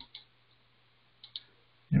 So,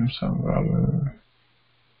 name some value.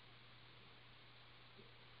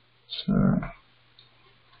 So,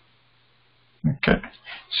 okay,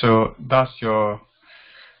 so that's your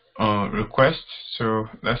request. So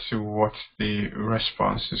let's see what the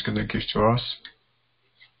response is going to give to us.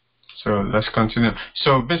 So let's continue.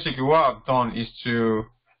 So basically what I've done is to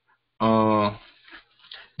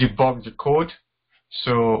debug the code.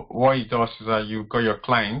 So what it does is that you got your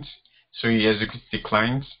client, so you execute the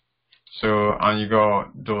client, so and you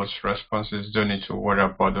got those responses. Don't need to worry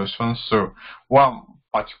about those ones. So what I'm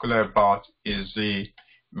particular about is the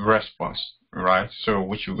response, right? So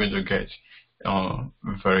which you're going to get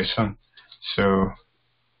very soon. So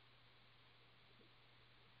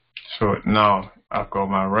now I've got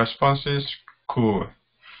my responses. Cool.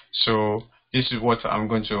 So this is what I'm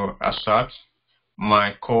going to assert.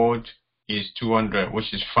 My code is 200,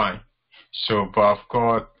 which is fine. So, but I've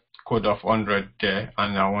got code of 100 there,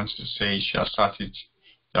 and I want to say it should assert it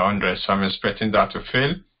the 100. So I'm expecting that to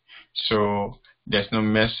fail. So there's no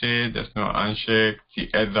message, there's no handshake. The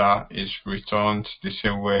header is returned the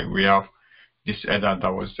same way we have this header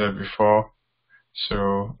that was there before.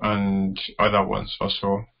 So, and other ones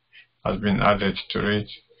also has been added to it.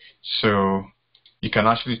 So you can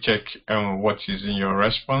actually check what is in your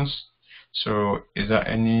response. So is there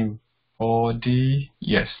any body?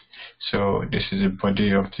 Yes. So this is the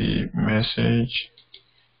body of the message.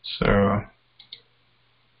 So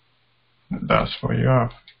that's what you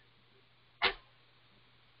have.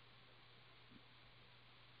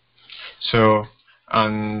 So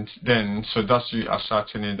and then so that's you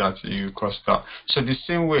asserting that you crossed that. So the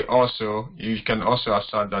same way also you can also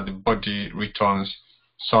assert that the body returns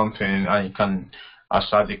something, and you can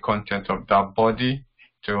assert the content of that body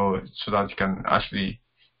so that you can actually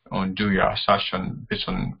do your assertion based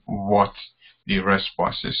on what the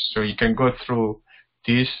response is. So you can go through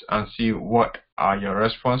this and see what are your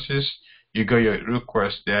responses. You got your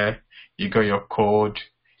request there, you got your code,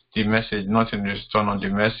 the message, nothing is done on the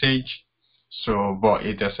message. So, but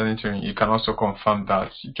if there's anything, you can also confirm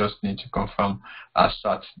that. You just need to confirm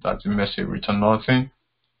assert that the message return nothing.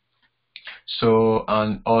 So,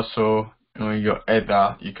 and also your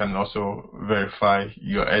header, you can also verify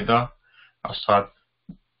your header, assert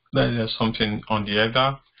that there's something on the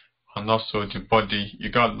header, and also the body. You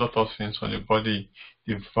got a lot of things on the body.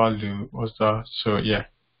 The value was that. So yeah.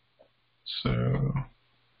 So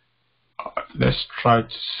let's try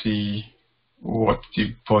to see what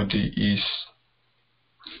the body is.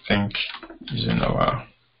 I think is in our.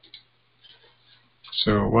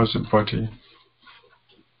 So what's the body?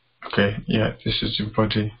 Okay, yeah, this is the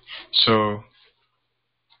body. So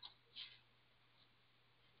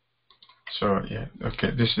yeah,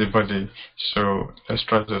 okay, this is the body. So let's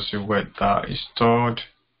try to see where that is stored.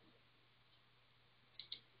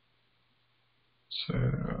 So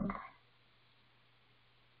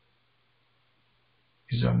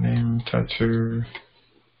username, title.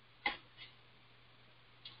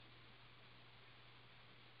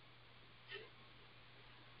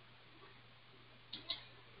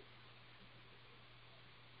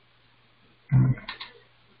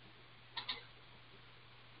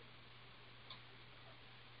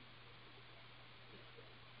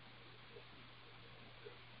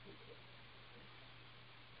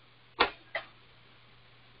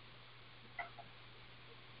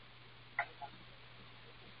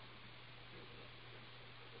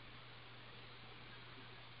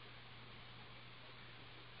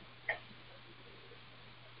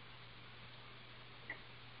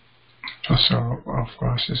 So of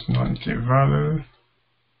course it's not the value.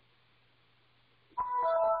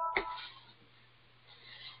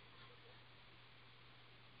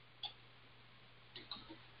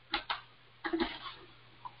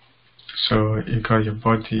 So you got your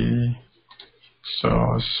body,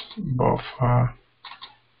 source, buffer,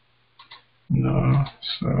 no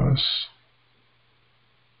source.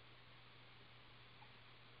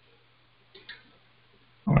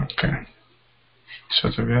 Okay. So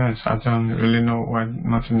to be honest, I don't really know why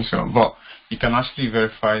nothing is on, but you can actually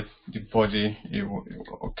verify the body.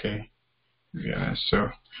 Okay. To be honest, so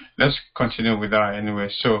let's continue with that anyway.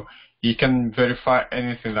 So you can verify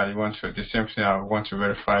anything that you want to. The same thing, I want to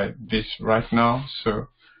verify this right now. So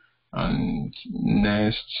and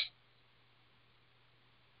next.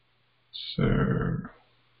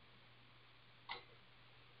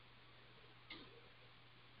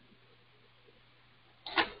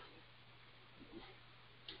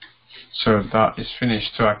 So that is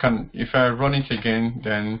finished. So I can, if I run it again,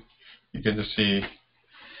 then you get to see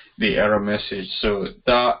the error message. So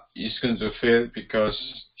that is going to fail because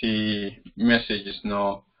the message is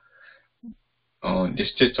now the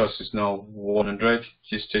status is now 100.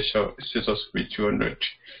 The status will be 200.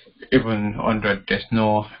 Even 100, there's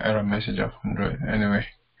no error message of 100 anyway.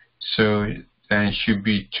 So then it should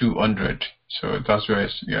be 200. So that's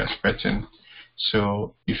what you're expecting.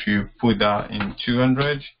 So if you put that in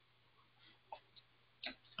 200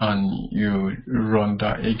 and you run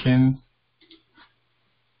that again,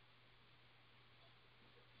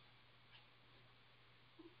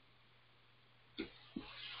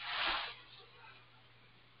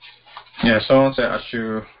 yeah, someone said I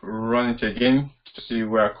should run it again to see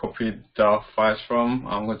where I copied the files from.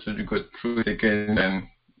 I'm going to go through it again, and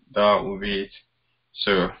that will be it.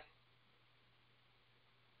 So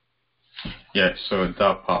yeah, so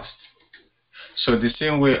that passed. So the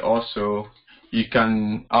same way also you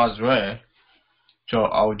can as well. So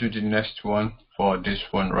I'll do the next one for this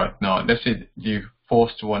one right now. Let's say the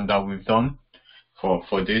post one that we've done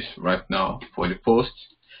for this right now for the post.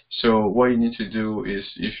 So what you need to do is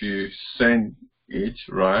if you send it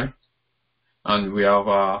right, and we have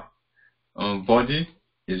our body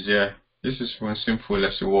is there. This is one simple.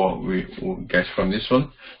 Let's see what we will get from this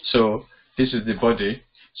one. So this is the body.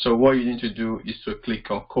 So what you need to do is to click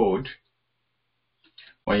on code.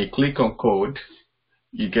 When you click on code,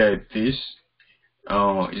 you get this.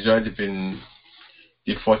 It's already been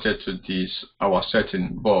defaulted to this our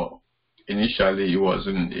setting, but initially it was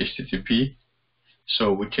in HTTP.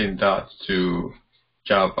 So we changed that to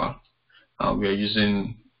Java. We are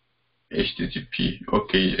using HTTP.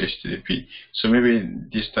 Okay, HTTP. So maybe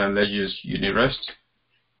this time let's use unirest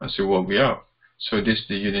and see what we have. So this is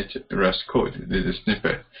the unirest code. This is the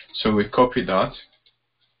snippet. So we copy that.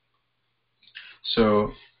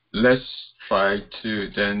 So let's try to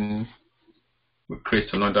then we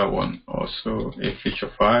create another one, also a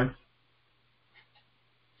feature file.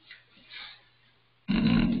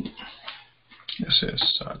 Let's say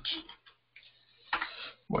search.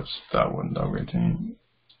 What's that one that we're doing?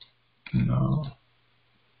 No.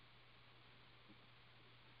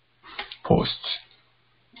 Post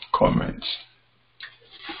comments.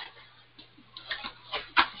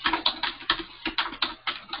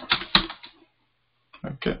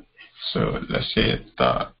 Okay, so let's say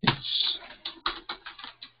that it's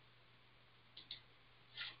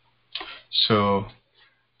so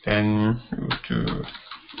then we'll do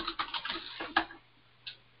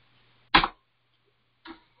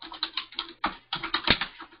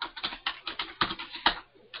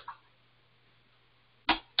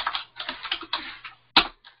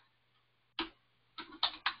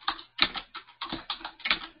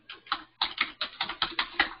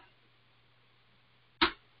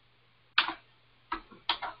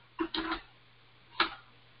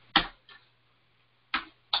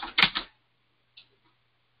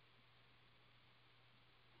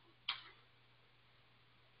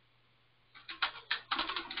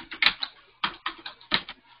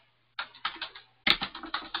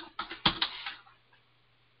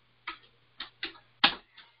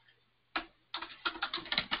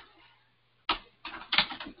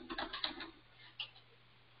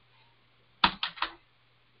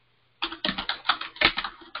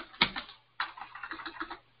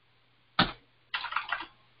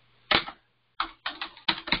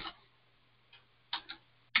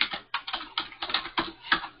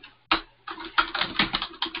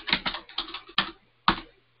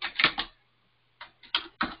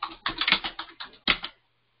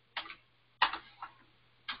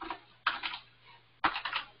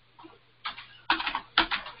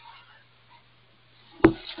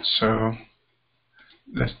So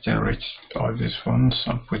let's generate all these ones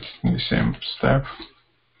and put it in the same step.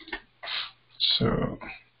 So,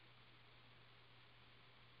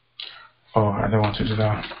 oh, I don't want to do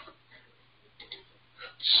that.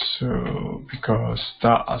 So, because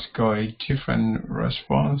that has got a different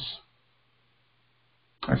response.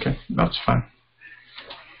 Okay, that's fine.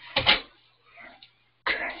 Okay.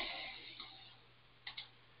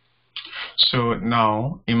 So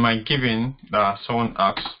now in my given that someone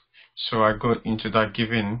asks, so I go into that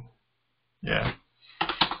given. Yeah.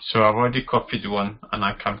 So I've already copied one and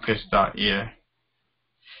I can paste that here.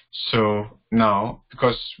 So now,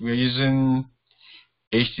 because we're using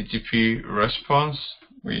HTTP response,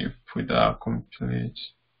 we put that complete,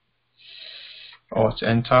 Alt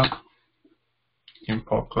enter,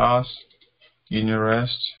 import class,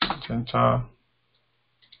 unirest, Alt enter.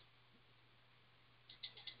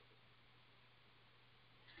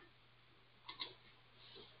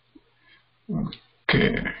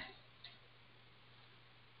 Okay.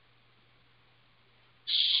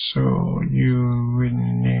 So you will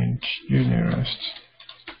need unirest.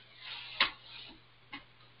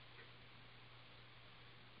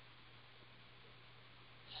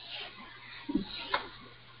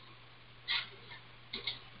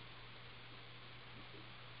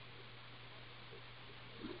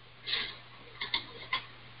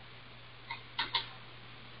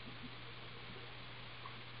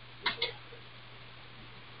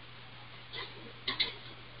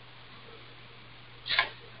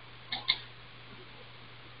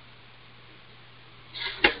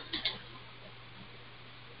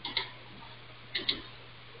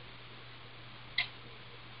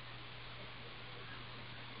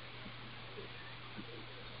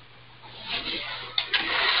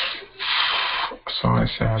 So I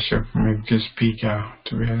say I should make this bigger.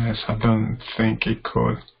 To be honest, I don't think it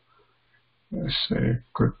could. Let's say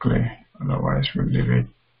quickly, otherwise we'll leave it.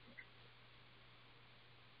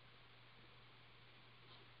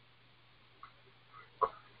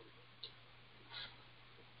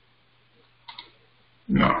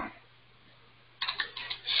 No.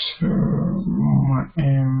 So my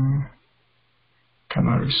aim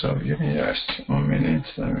cannot resolve it. Just 1 minute.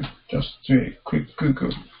 Let me just do a quick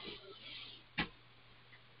Google.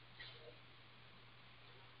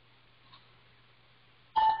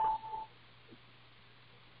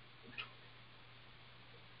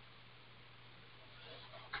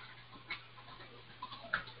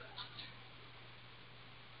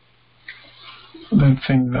 I don't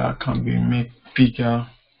think that can be made bigger.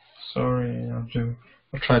 Sorry,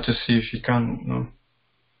 I'll try to see if you can. No.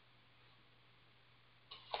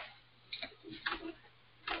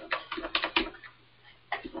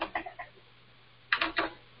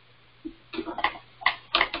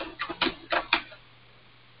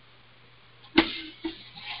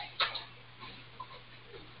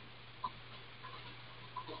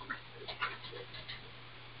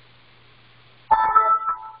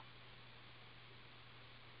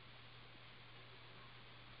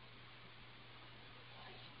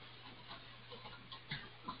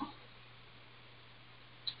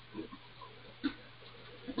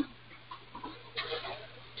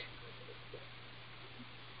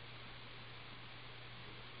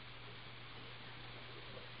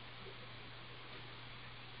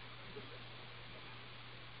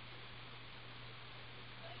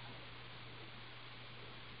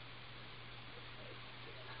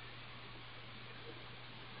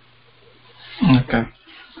 Okay.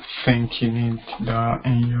 I think you need that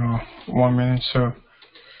in your 1 minute. So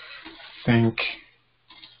think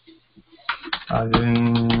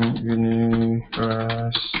adding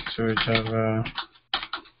unirest to Java.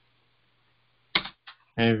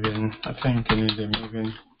 Even I think you need an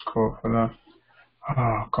even code for that.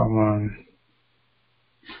 Oh, come on.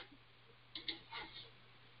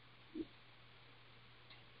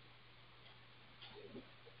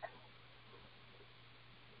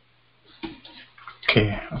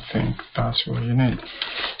 Okay, I think that's what you need.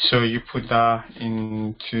 So you put that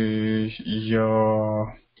into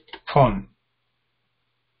your pawn.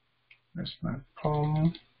 That's my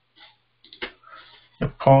pawn. The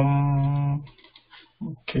pawn.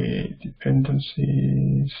 Okay,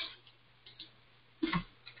 dependencies.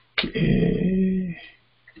 Okay.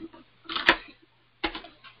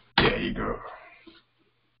 There you go.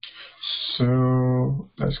 So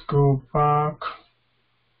let's go back.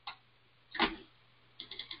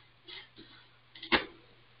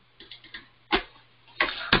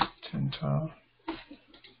 Enter.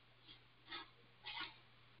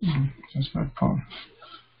 That's my pawn.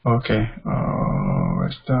 Okay.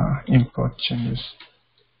 Where's the import changes?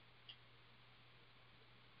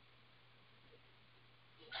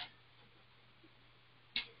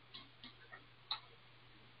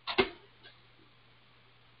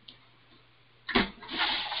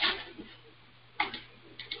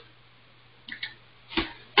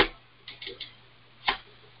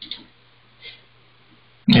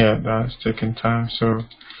 Yeah, that's taking time, so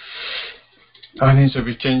that needs to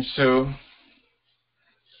be changed. So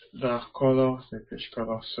the color, the page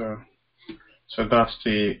color, so that's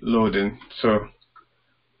the loading. So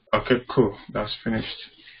okay, cool, that's finished.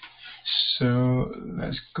 So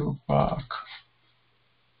let's go back.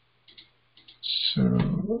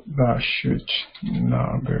 So that should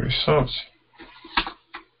now be resolved.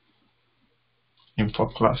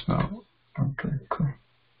 Import class now. Okay, cool.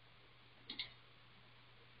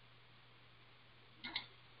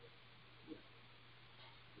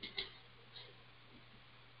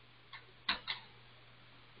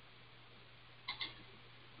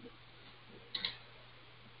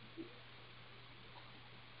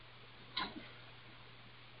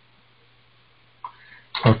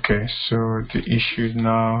 Okay, so the issue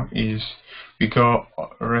now is we got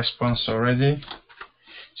a response already.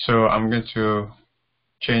 So I'm going to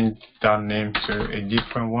change that name to a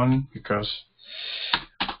different one because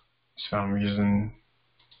so I'm using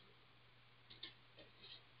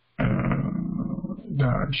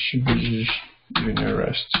that should be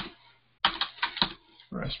unirest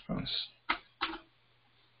response.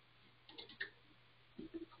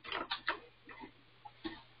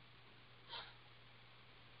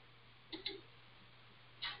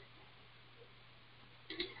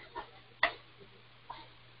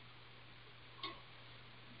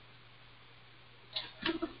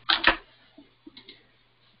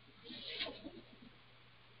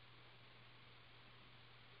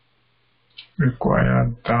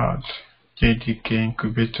 Require that JDK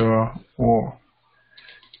incubator or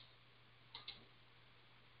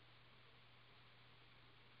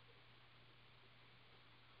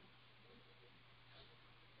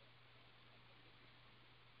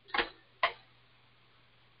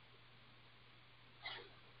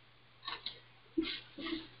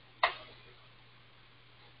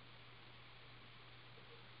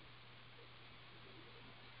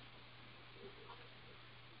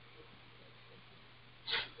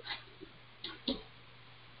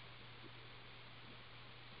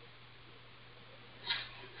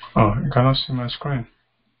oh, you cannot see my screen.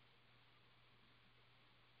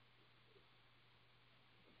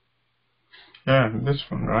 Yeah, this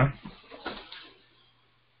one, right?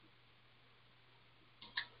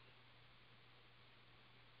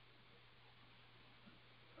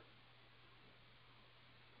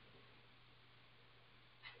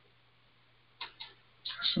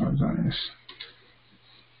 So that is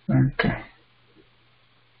okay.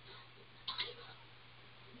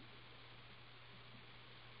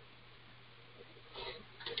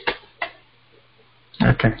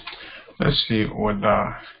 Okay, let's see what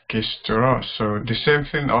that gives to us. So the same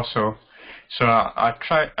thing also. So I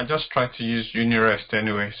just tried to use unirest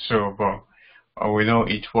anyway. So, but we know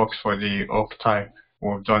it works for the org type.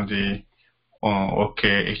 We've done the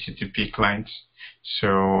OK HTTP clients.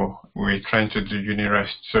 So we're trying to do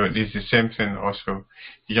unirest. So this is the same thing also.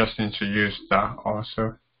 You just need to use that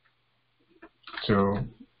also. So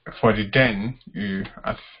for the then,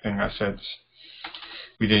 I think I said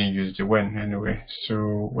we didn't use the when anyway.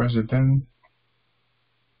 So where's the then?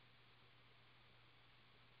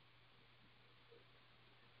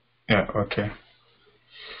 Yeah, okay.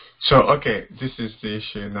 So okay, this is the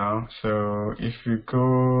issue now. So if you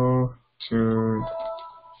go to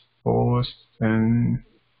post, then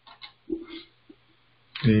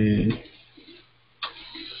the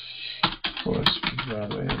post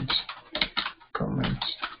valid comment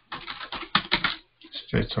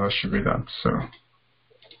status should be that. So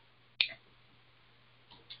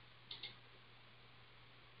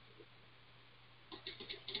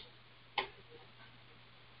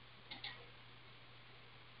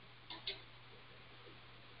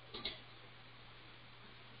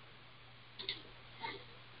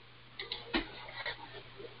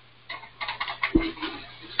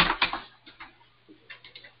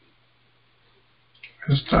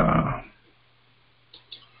is that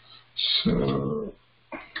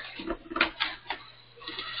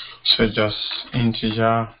so just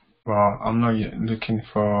integer. Well, I'm not looking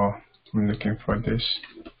for. I'm looking for this.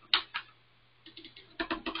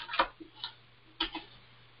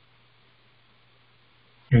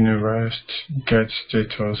 Unirest get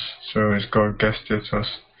status. So it's called get status.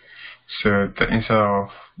 So instead of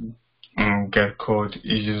get code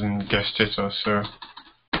is using get status.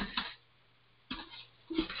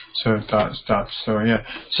 So that's that. So yeah.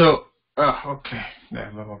 So okay. There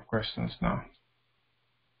are a lot of questions now.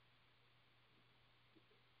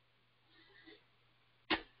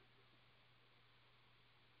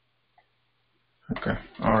 Okay.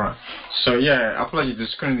 All right. So yeah, apologies. The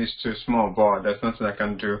screen is too small, but there's nothing I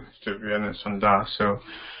can do to be honest on that. So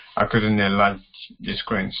I couldn't enlarge the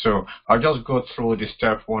screen. So I'll just go through the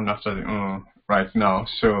step one after the right now.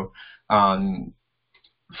 So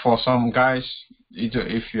for some guys,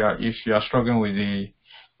 if you are struggling with the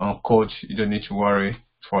code, you don't need to worry.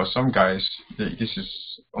 For some guys, this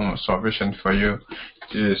is sufficient for you.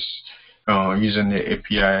 Just using the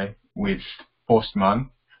API with Postman.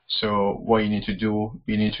 So what you need to do,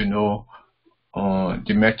 you need to know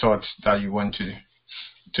the method that you want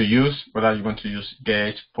to use, whether you want to use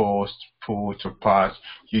get, post, put, or pass.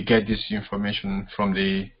 You get this information from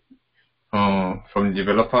the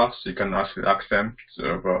developer, so you can actually ask them.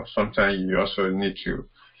 So, but sometimes you also need to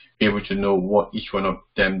be able to know what each one of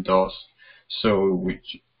them does. So,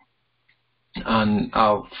 and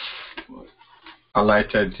I've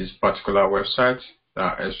highlighted this particular website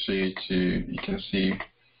that actually you can see.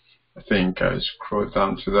 I think I scroll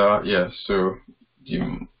down to that. Yeah. So the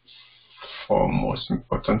four most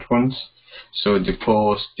important ones. So the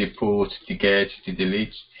post, the put, the get, the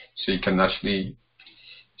delete. So you can actually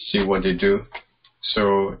see what they do.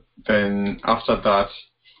 So then after that,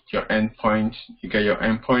 your endpoint, you get your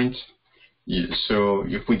endpoint. So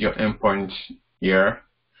you put your endpoint here,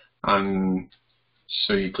 and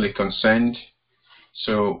so you click on send.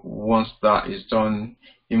 So once that is done,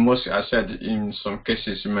 I said in some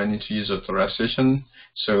cases you might need to use authorization.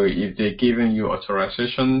 So if they're giving you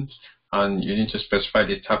authorization, and you need to specify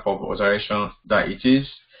the type of authorization that it is.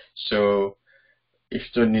 So if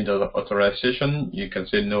you don't need authorization, you can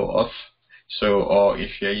say no auth. So, or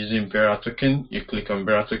if you're using bearer token, you click on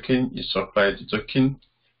bearer token, you supply the token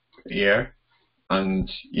here. And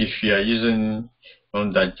if you are using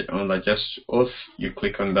on just auth, you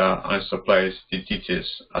click on that and supply the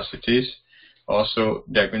details as it is. Also,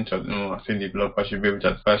 they're going to I think the developer should be able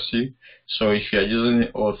to advise you. So if you are using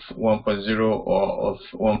auth 1.0 or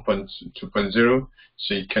auth 1.2.0,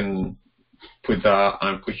 so you can put that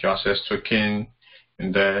and put your access token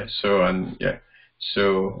in there. So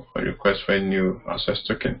so a request for a new access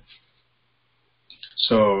token.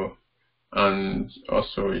 So and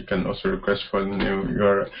also you can also request for a new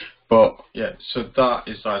URL. But yeah, so that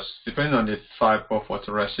is depending on the type of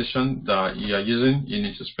authorization that you are using, you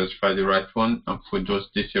need to specify the right one and put those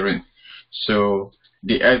data in. So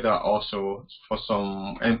the header also, for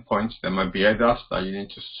some endpoints, there might be headers that you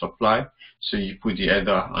need to supply. So you put the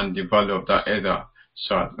header and the value of that header.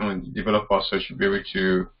 So the developer also should be able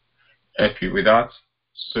to help you with that.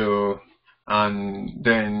 So, and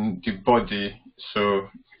then the body, so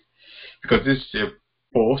because this is a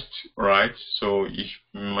post, right? So you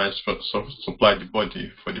might supply the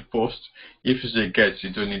body for the post. If it's a get,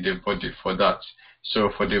 you don't need a body for that. So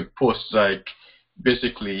for the post, like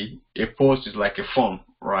basically a post is like a form,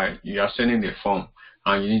 right? You are sending a form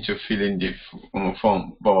and you need to fill in the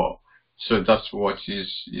form, but so that's what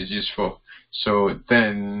is used for. So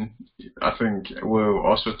then I think we'll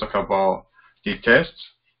also talk about the test.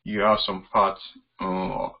 You have some parts,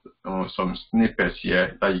 some snippets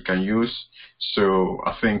here that you can use. So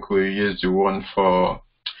I think we'll use the one for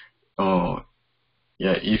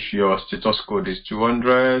if your status code is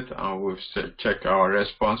 200, and we've checked our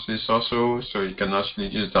responses also, so you can actually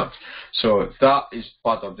use that. So that is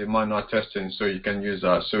part of the manual testing, so you can use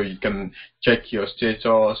that. So you can check your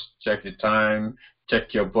status, check the time,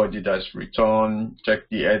 check your body that's returned, check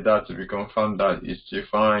the header to be confirmed that it's still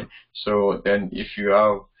fine. So then if you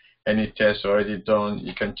have any tests already done,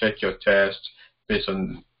 you can check your test based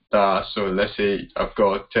on that. So let's say I've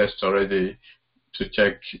got a test already to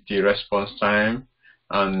check the response time,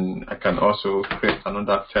 and I can also create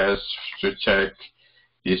another test to check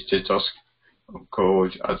the status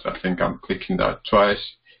code, as I think I'm clicking that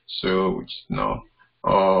twice. So which no,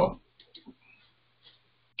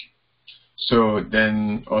 so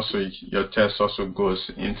then also your test also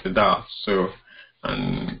goes into that. So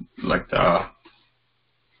and like that.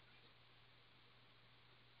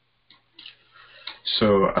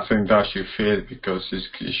 So I think that should fail because it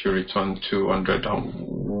should return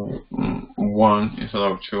 201 instead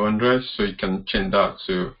of 200. So you can change that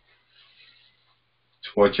to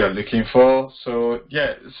what you're looking for. So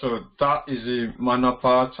yeah, so that is the manual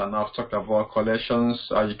part, and I've talked about collections.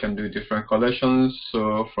 You can do different collections.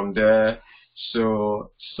 So from there,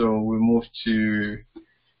 so we move to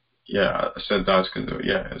I said that's gonna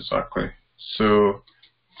exactly. So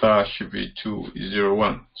that should be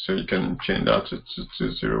 201, so you can change that to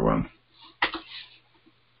 201.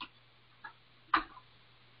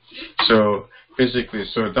 So basically,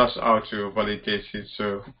 so that's how to validate it.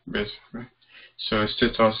 So basically, so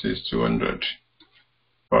status is 200,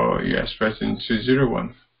 or you're expecting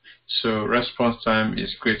 201. So response time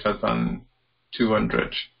is greater than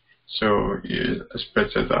 200, so you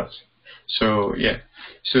expected that. So yeah,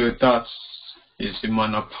 so that is the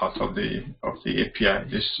manual part of the API.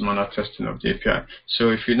 This is manual testing of the API. So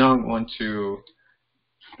if you now want to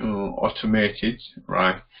automate it,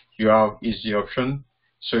 right, you have easy option.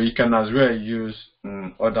 So you can as well use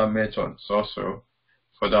other methods also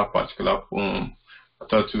for that particular I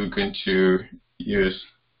thought we were going to use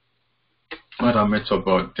other method,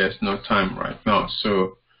 but there's no time right now.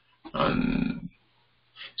 So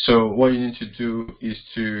so what you need to do is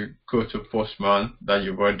to go to Postman that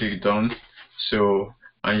you've already done. So,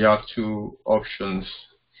 and you have two options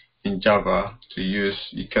in Java to use.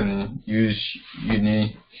 You can use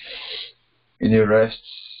unirest,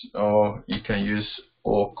 or you can use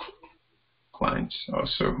awk clients,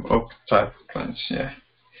 also awk type clients. Yeah.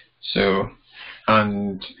 So,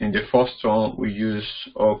 and in the first one we use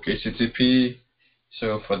awk HTTP.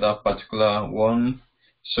 So for that particular one,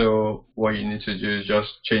 so what you need to do is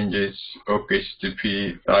just change it awk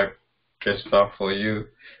HTTP, that gets that for you,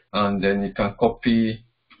 and then you can copy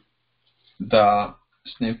the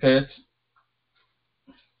snippet.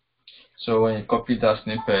 So when you copy that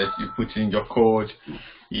snippet, you put in your code.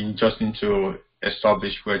 You just need to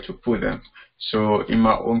establish where to put them. So in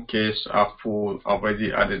my own case, I've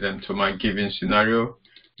already added them to my given scenario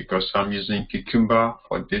because I'm using Cucumber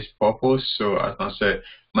for this purpose. So as I said,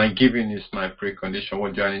 my given is my precondition.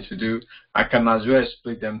 What do I need to do? I can as well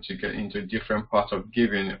split them to get into different parts of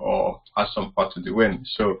given or add some part to the when.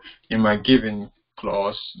 So in my given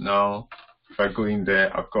clause now, if I go in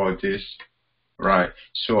there, I've got this. Right,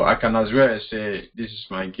 so I can as well say this is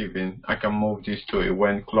my given. I can move this to a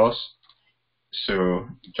when clause. So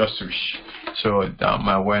just to so that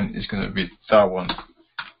my when is going to be that one.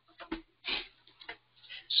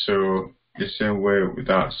 So the same way with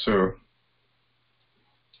that. So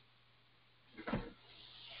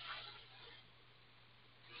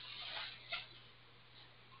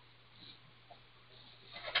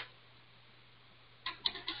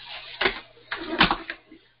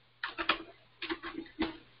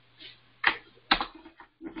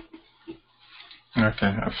okay,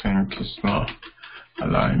 I think it's not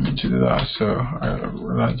allowing me to do that. So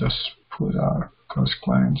I just put out close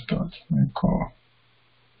client dot make call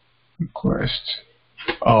request.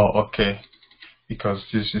 Oh, okay, because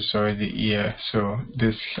this is already here. So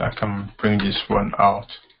this I can bring this one out.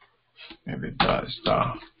 Maybe that's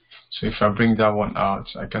that. So if I bring that one out,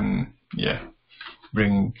 I can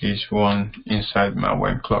bring this one inside my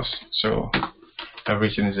when clause. So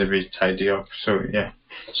everything is a bit tidy up. So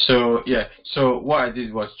so what I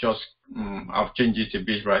did was just I've changed it a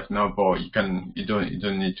bit right now, but you don't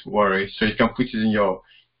need to worry. So you can put it in your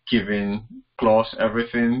given clause,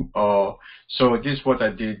 everything. Or so this is what I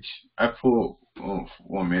did. I put 1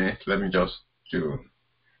 minute. Let me just do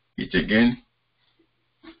it again.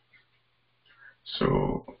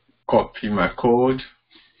 So copy my code.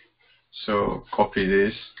 So copy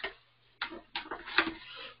this.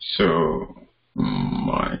 So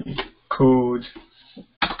my code.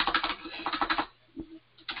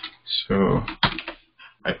 So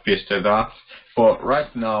I pasted that. But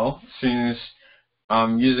right now, since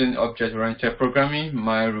I'm using object-oriented programming,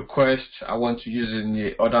 my request I want to use in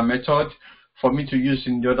the other method. For me to use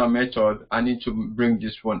in the other method, I need to bring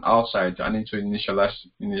this one outside. I need to initialize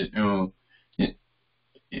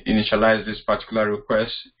this particular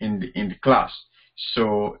request in the class.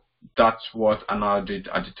 So that's what I now did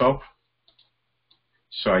at the top.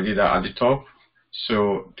 So I did that at the top.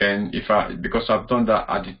 So then because I've done that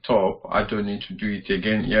at the top, I don't need to do it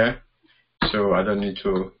again here. So I don't need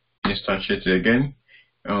to instantiate it again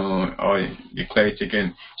or declare it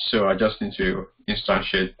again. So I just need to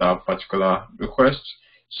instantiate that particular request.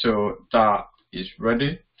 So that is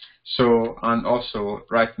ready. So, and also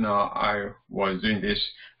right now I was doing this.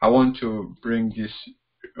 I want to bring this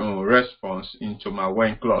response into my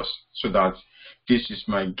when clause so that this is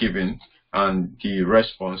my given and the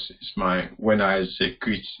response is my when I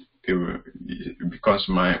execute it becomes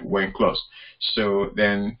my when clause. So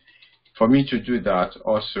then for me to do that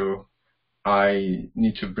also I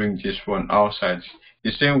need to bring this one outside.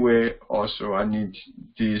 The same way also I need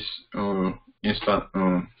this instant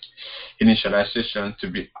initialization to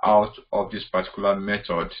be out of this particular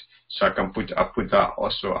method, so I put that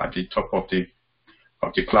also at the top of the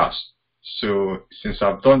class. So since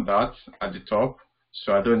I've done that at the top,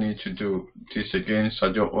 so I don't need to do this again. So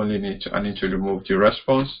I need to remove the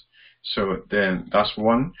response. So then that's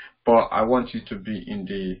one. But I want it to be in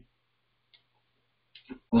the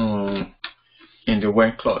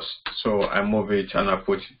when clause. So I move it and I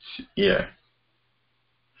put it here.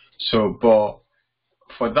 So, but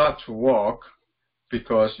for that to work,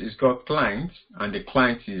 because it's got client and the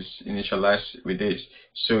client is initialized with this.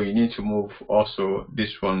 So you need to move also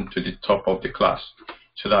this one to the top of the class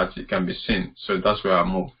so that it can be seen. So that's where I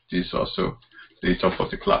move this also to the top of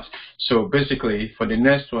the class. So basically for the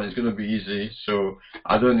next one, it's going to be easy. So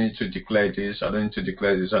I don't need to declare this. I don't need to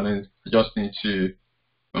declare this. I just need to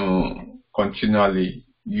continually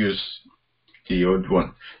use the old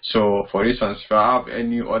one. So for instance, if I have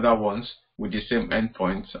any other ones with the same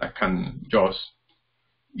endpoint, I can just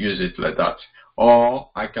use it like that. Or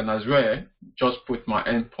I can as well just put my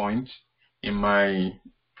endpoint in my,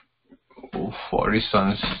 for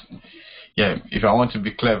instance, yeah, if I want to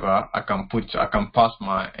be clever, I can pass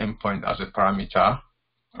my endpoint as a parameter,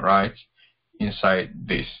 right, inside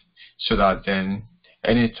this, so that then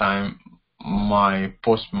anytime my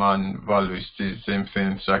Postman value is the same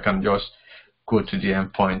thing, so I can just go to the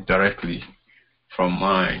endpoint directly from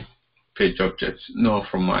my page objects, no,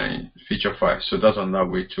 from my feature file. So that's another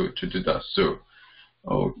way to do that. So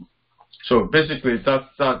basically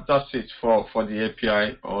that's it for the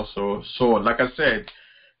API also. So like I said,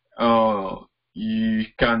 you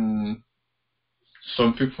can,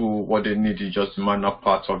 some people, what they need is just the manual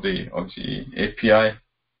part of the API.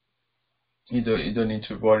 You don't need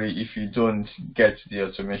to worry if you don't get the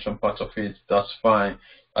automation part of it. That's fine.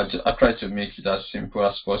 I try to make it as simple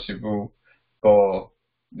as possible. But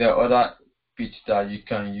there are other bits that you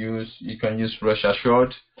can use. You can use rest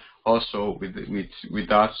assured also with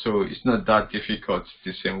that. So it's not that difficult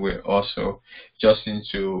the same way. Also, just need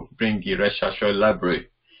to bring the rest assured library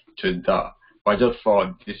to that. But I just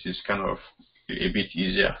thought this is kind of a bit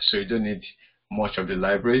easier. So you don't need much of the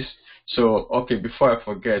libraries. So okay, before I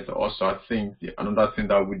forget, also I think another thing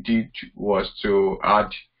that we did was to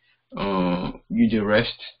add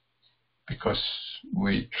unirest, because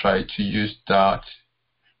we tried to use that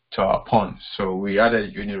to our pawn. So we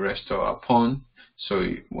added unirest to our pawn. So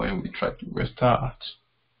when we try to restart,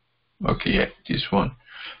 okay, yeah, this one.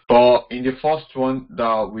 But in the first one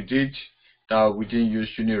that we didn't use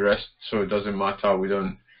unirest, so it doesn't matter. We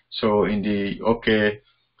don't. So in the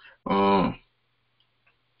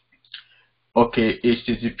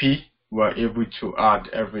HTTP, we are able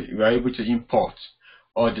to import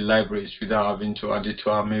all the libraries without having to add it to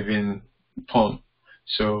our Maven pawn.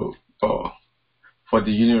 So for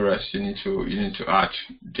the unirest, you need to add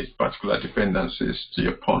this particular dependencies to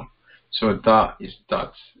your pawn. So that is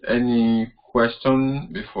that. Any question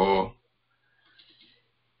before?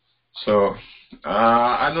 So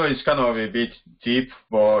I know it's kind of a bit deep,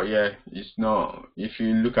 but yeah, it's not. If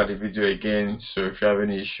you look at the video again, so if you have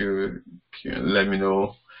any issue, let me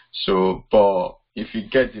know. So, but if you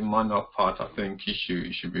get the manual part, I think it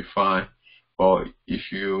should be fine. But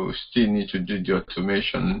if you still need to do the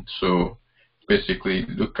automation, so basically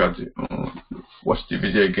look at watch the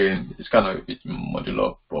video again. It's kind of a bit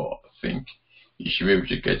modular, but I think you should be able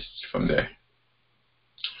to get it from there.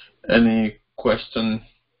 Any question?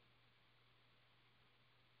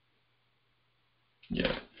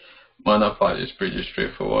 Yeah, manual part is pretty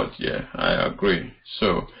straightforward. Yeah, I agree.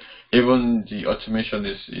 So even the automation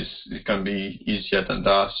it can be easier than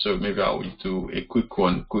that. So maybe I will do a quick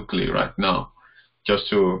one quickly right now, just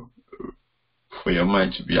for your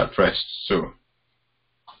mind to be at rest.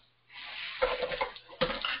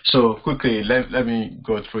 So quickly, let me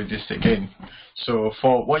go through this again. So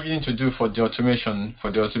for what you need to do for the automation,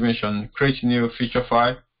 create new feature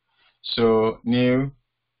file. So new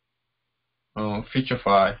feature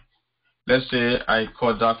file. Let's say I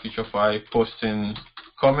call that feature file posting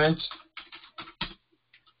comments.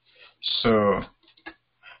 So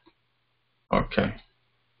okay.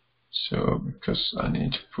 So because I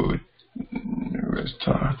need to put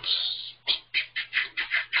restart.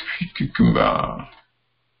 Cucumber.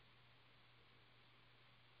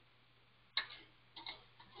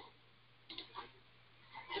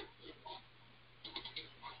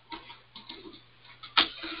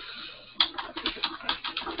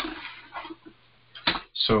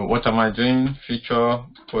 So what am I doing? Feature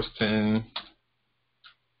posting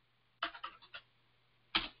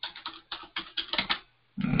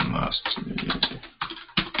must be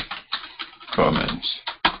comments.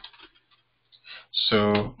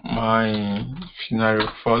 So my scenario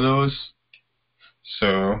follows.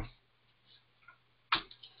 So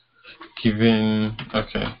giving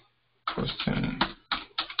posting.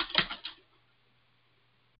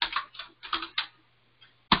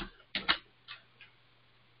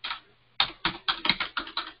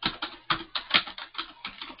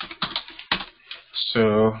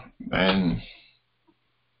 So then,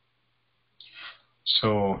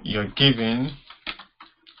 so you're giving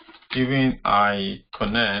I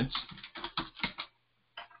connect.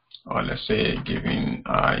 or let's say giving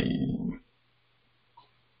okay,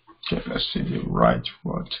 let's see the right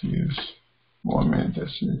word to use. 1 minute,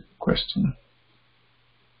 let's see question.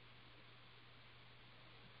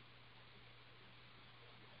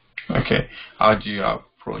 Okay, how do you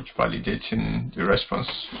approach validating the response?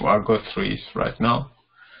 Well, I'll go through it right now.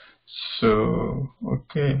 So,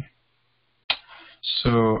 okay.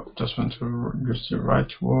 So, just want to use the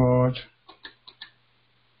right word.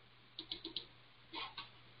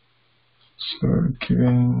 So,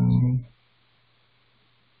 giving.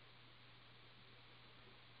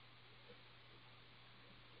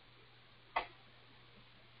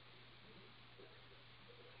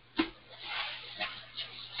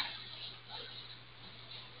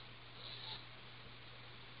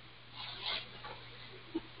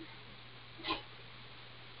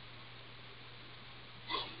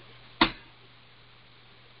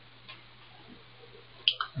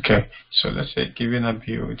 Okay, so let's say giving a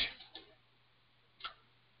build.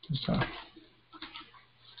 So,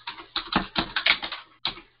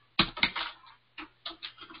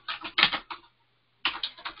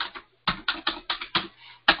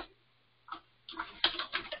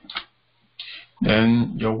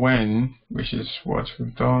 then your when, which is what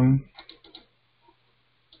we've done,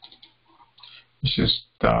 which is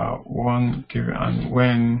the one given and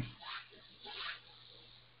when.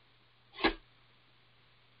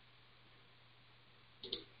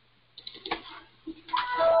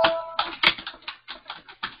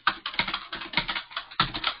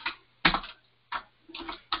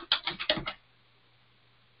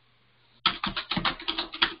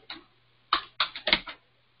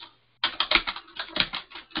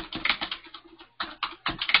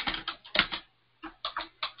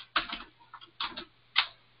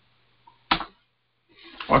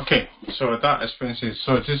 Okay, so that explains it.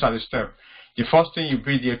 So these are the steps. The first thing, you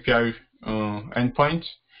build the API endpoint,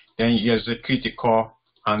 then you execute the call,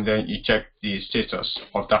 and then you check the status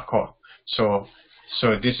of that call. So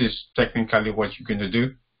this is technically what you're going to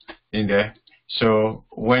do in there. So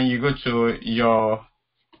when you go to your,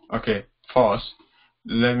 okay, first,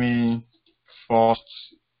 let me first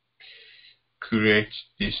create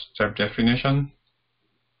this step definition.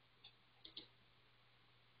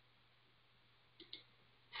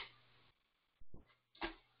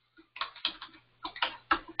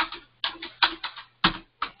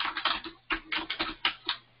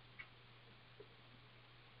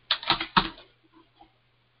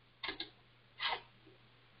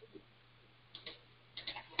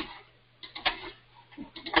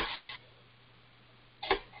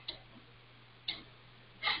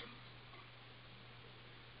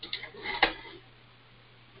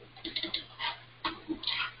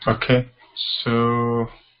 Okay, so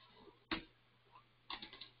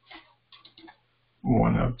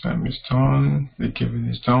one of them is done, the given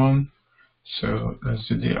is done. So let's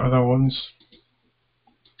do the other ones.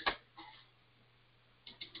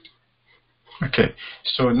 Okay,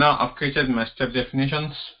 so now I've created my step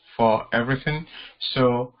definitions for everything.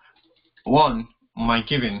 So one, my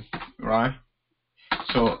given, right?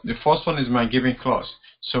 So the first one is my given clause.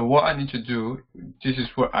 So what I need to do, this is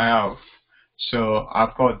what I have. So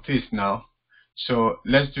I've got this now. So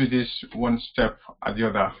let's do this one step at the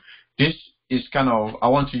other. This is kind of, I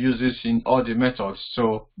want to use this in all the methods.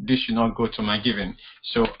 So this should not go to my given.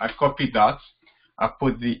 So I copy that. I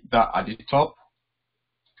put that at the top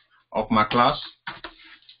of my class.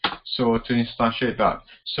 So to instantiate that.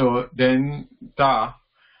 So then that,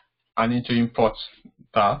 I need to import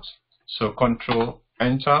that. So Control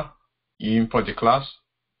Enter, you import the class.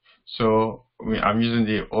 So I'm using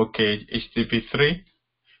the OK HTTP3.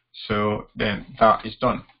 So then that is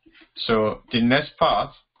done. So the next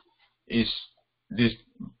part is this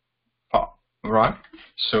part, right?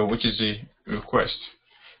 So which is the request.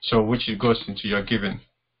 So which goes into your given.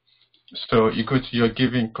 So you go to your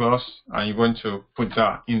given clause and you want to put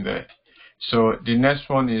that in there. So the next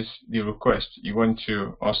one is the request. You want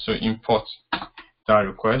to also import that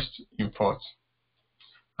request, import.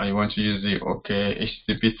 And you want to use the OK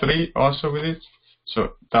HTTP3 also with it.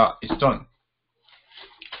 So that is done.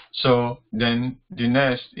 So then the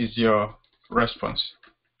next is your response.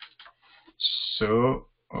 So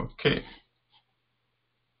okay,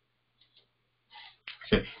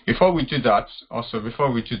 before we do that,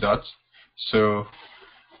 so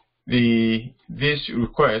this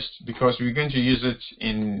request, because we're going to use it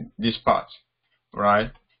in this part,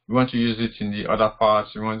 right? We want to use it in the other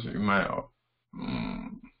parts. We want to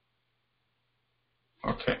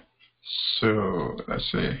okay, so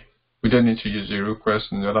let's say we don't need to use the request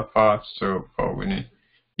in the other part, so we need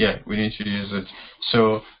to use it.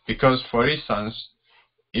 So because for instance,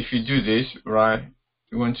 if you do this, right,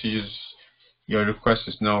 we want to use your request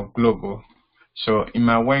is now global. So in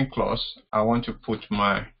my when clause, I want to put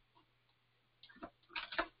my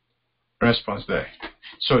response there.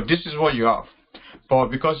 So this is what you have. But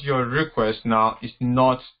because your request now is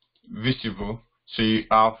not visible, so you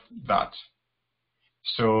have that.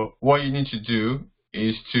 So what you need to do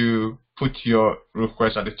is to put your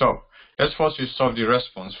request at the top. Let's first resolve the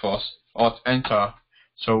response first. Alt enter.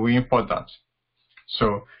 So we import that.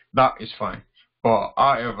 So that is fine. But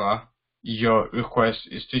however, your request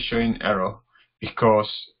is still showing error because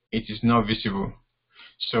it is not visible.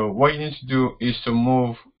 So what you need to do is to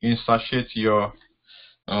instantiate your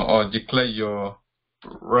or declare your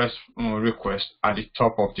request at the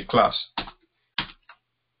top of the class.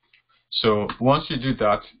 So once you do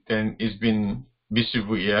that, then it's been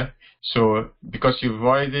visible here. So because you've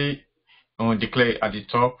already declared at the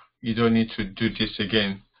top, you don't need to do this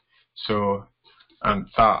again. So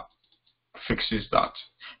that fixes that.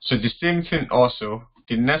 So the same thing also,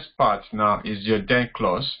 the next part now is your then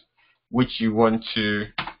clause, which you want to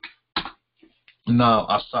now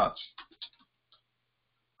assert.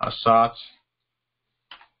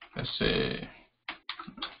 Let's say,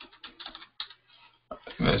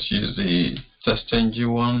 let's use the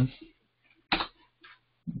testng one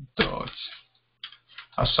dot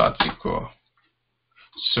assert equal.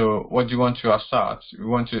 So what do you want to assert? We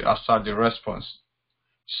want to assert the response.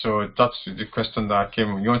 So that's the question that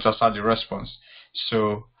came. You want to assert the response.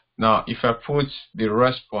 So now if I put the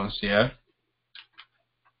response here,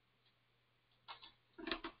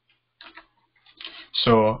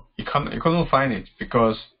 so you couldn't find it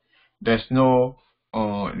because there's no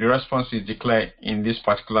the response is declared in this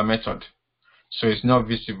particular method, so it's not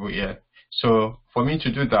visible here. So for me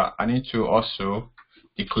to do that, I need to also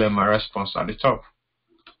declare my response at the top.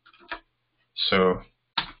 So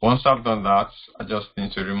once I've done that, I just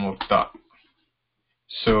need to remove that.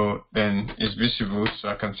 So then it's visible, so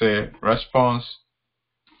I can say response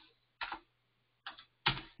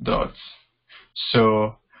dot.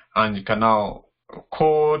 So, and you can now,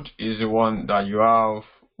 code is the one that you have,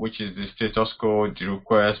 which is the status code, the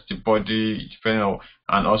request, the body, depending on,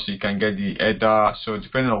 and also you can get the header. So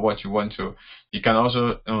depending on what you want to, you can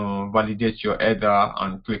also validate your header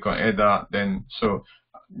and click on header. Then so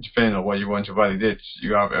depending on what you want to validate,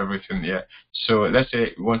 you have everything here. So let's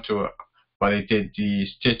say you want to validate the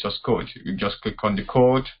status code. You just click on the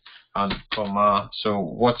code and comma. So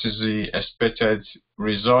what is the expected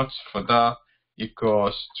result for that?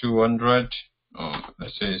 Equals 200.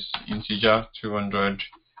 Let's say it's integer 200,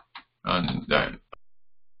 and then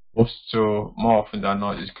also more often than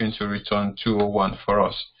not it's going to return 201 for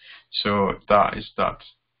us. So that is that.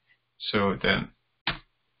 So then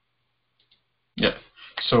yeah,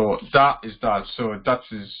 so that is that. So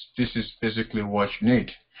this is basically what you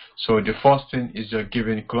need. So the first thing is your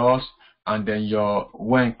given clause, and then your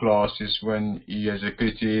when clause is when you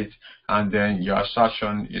execute it, and then your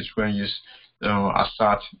assertion is when you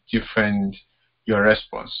assert different your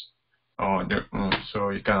response. So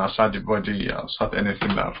you can assert the body, assert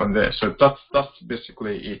anything from there. So that's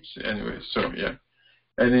basically it anyway. So yeah,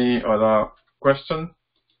 any other question?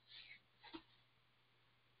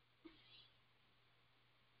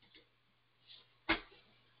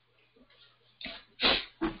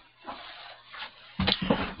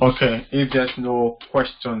 Okay, if there's no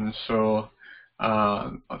question, so I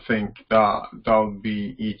think that would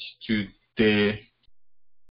be it today.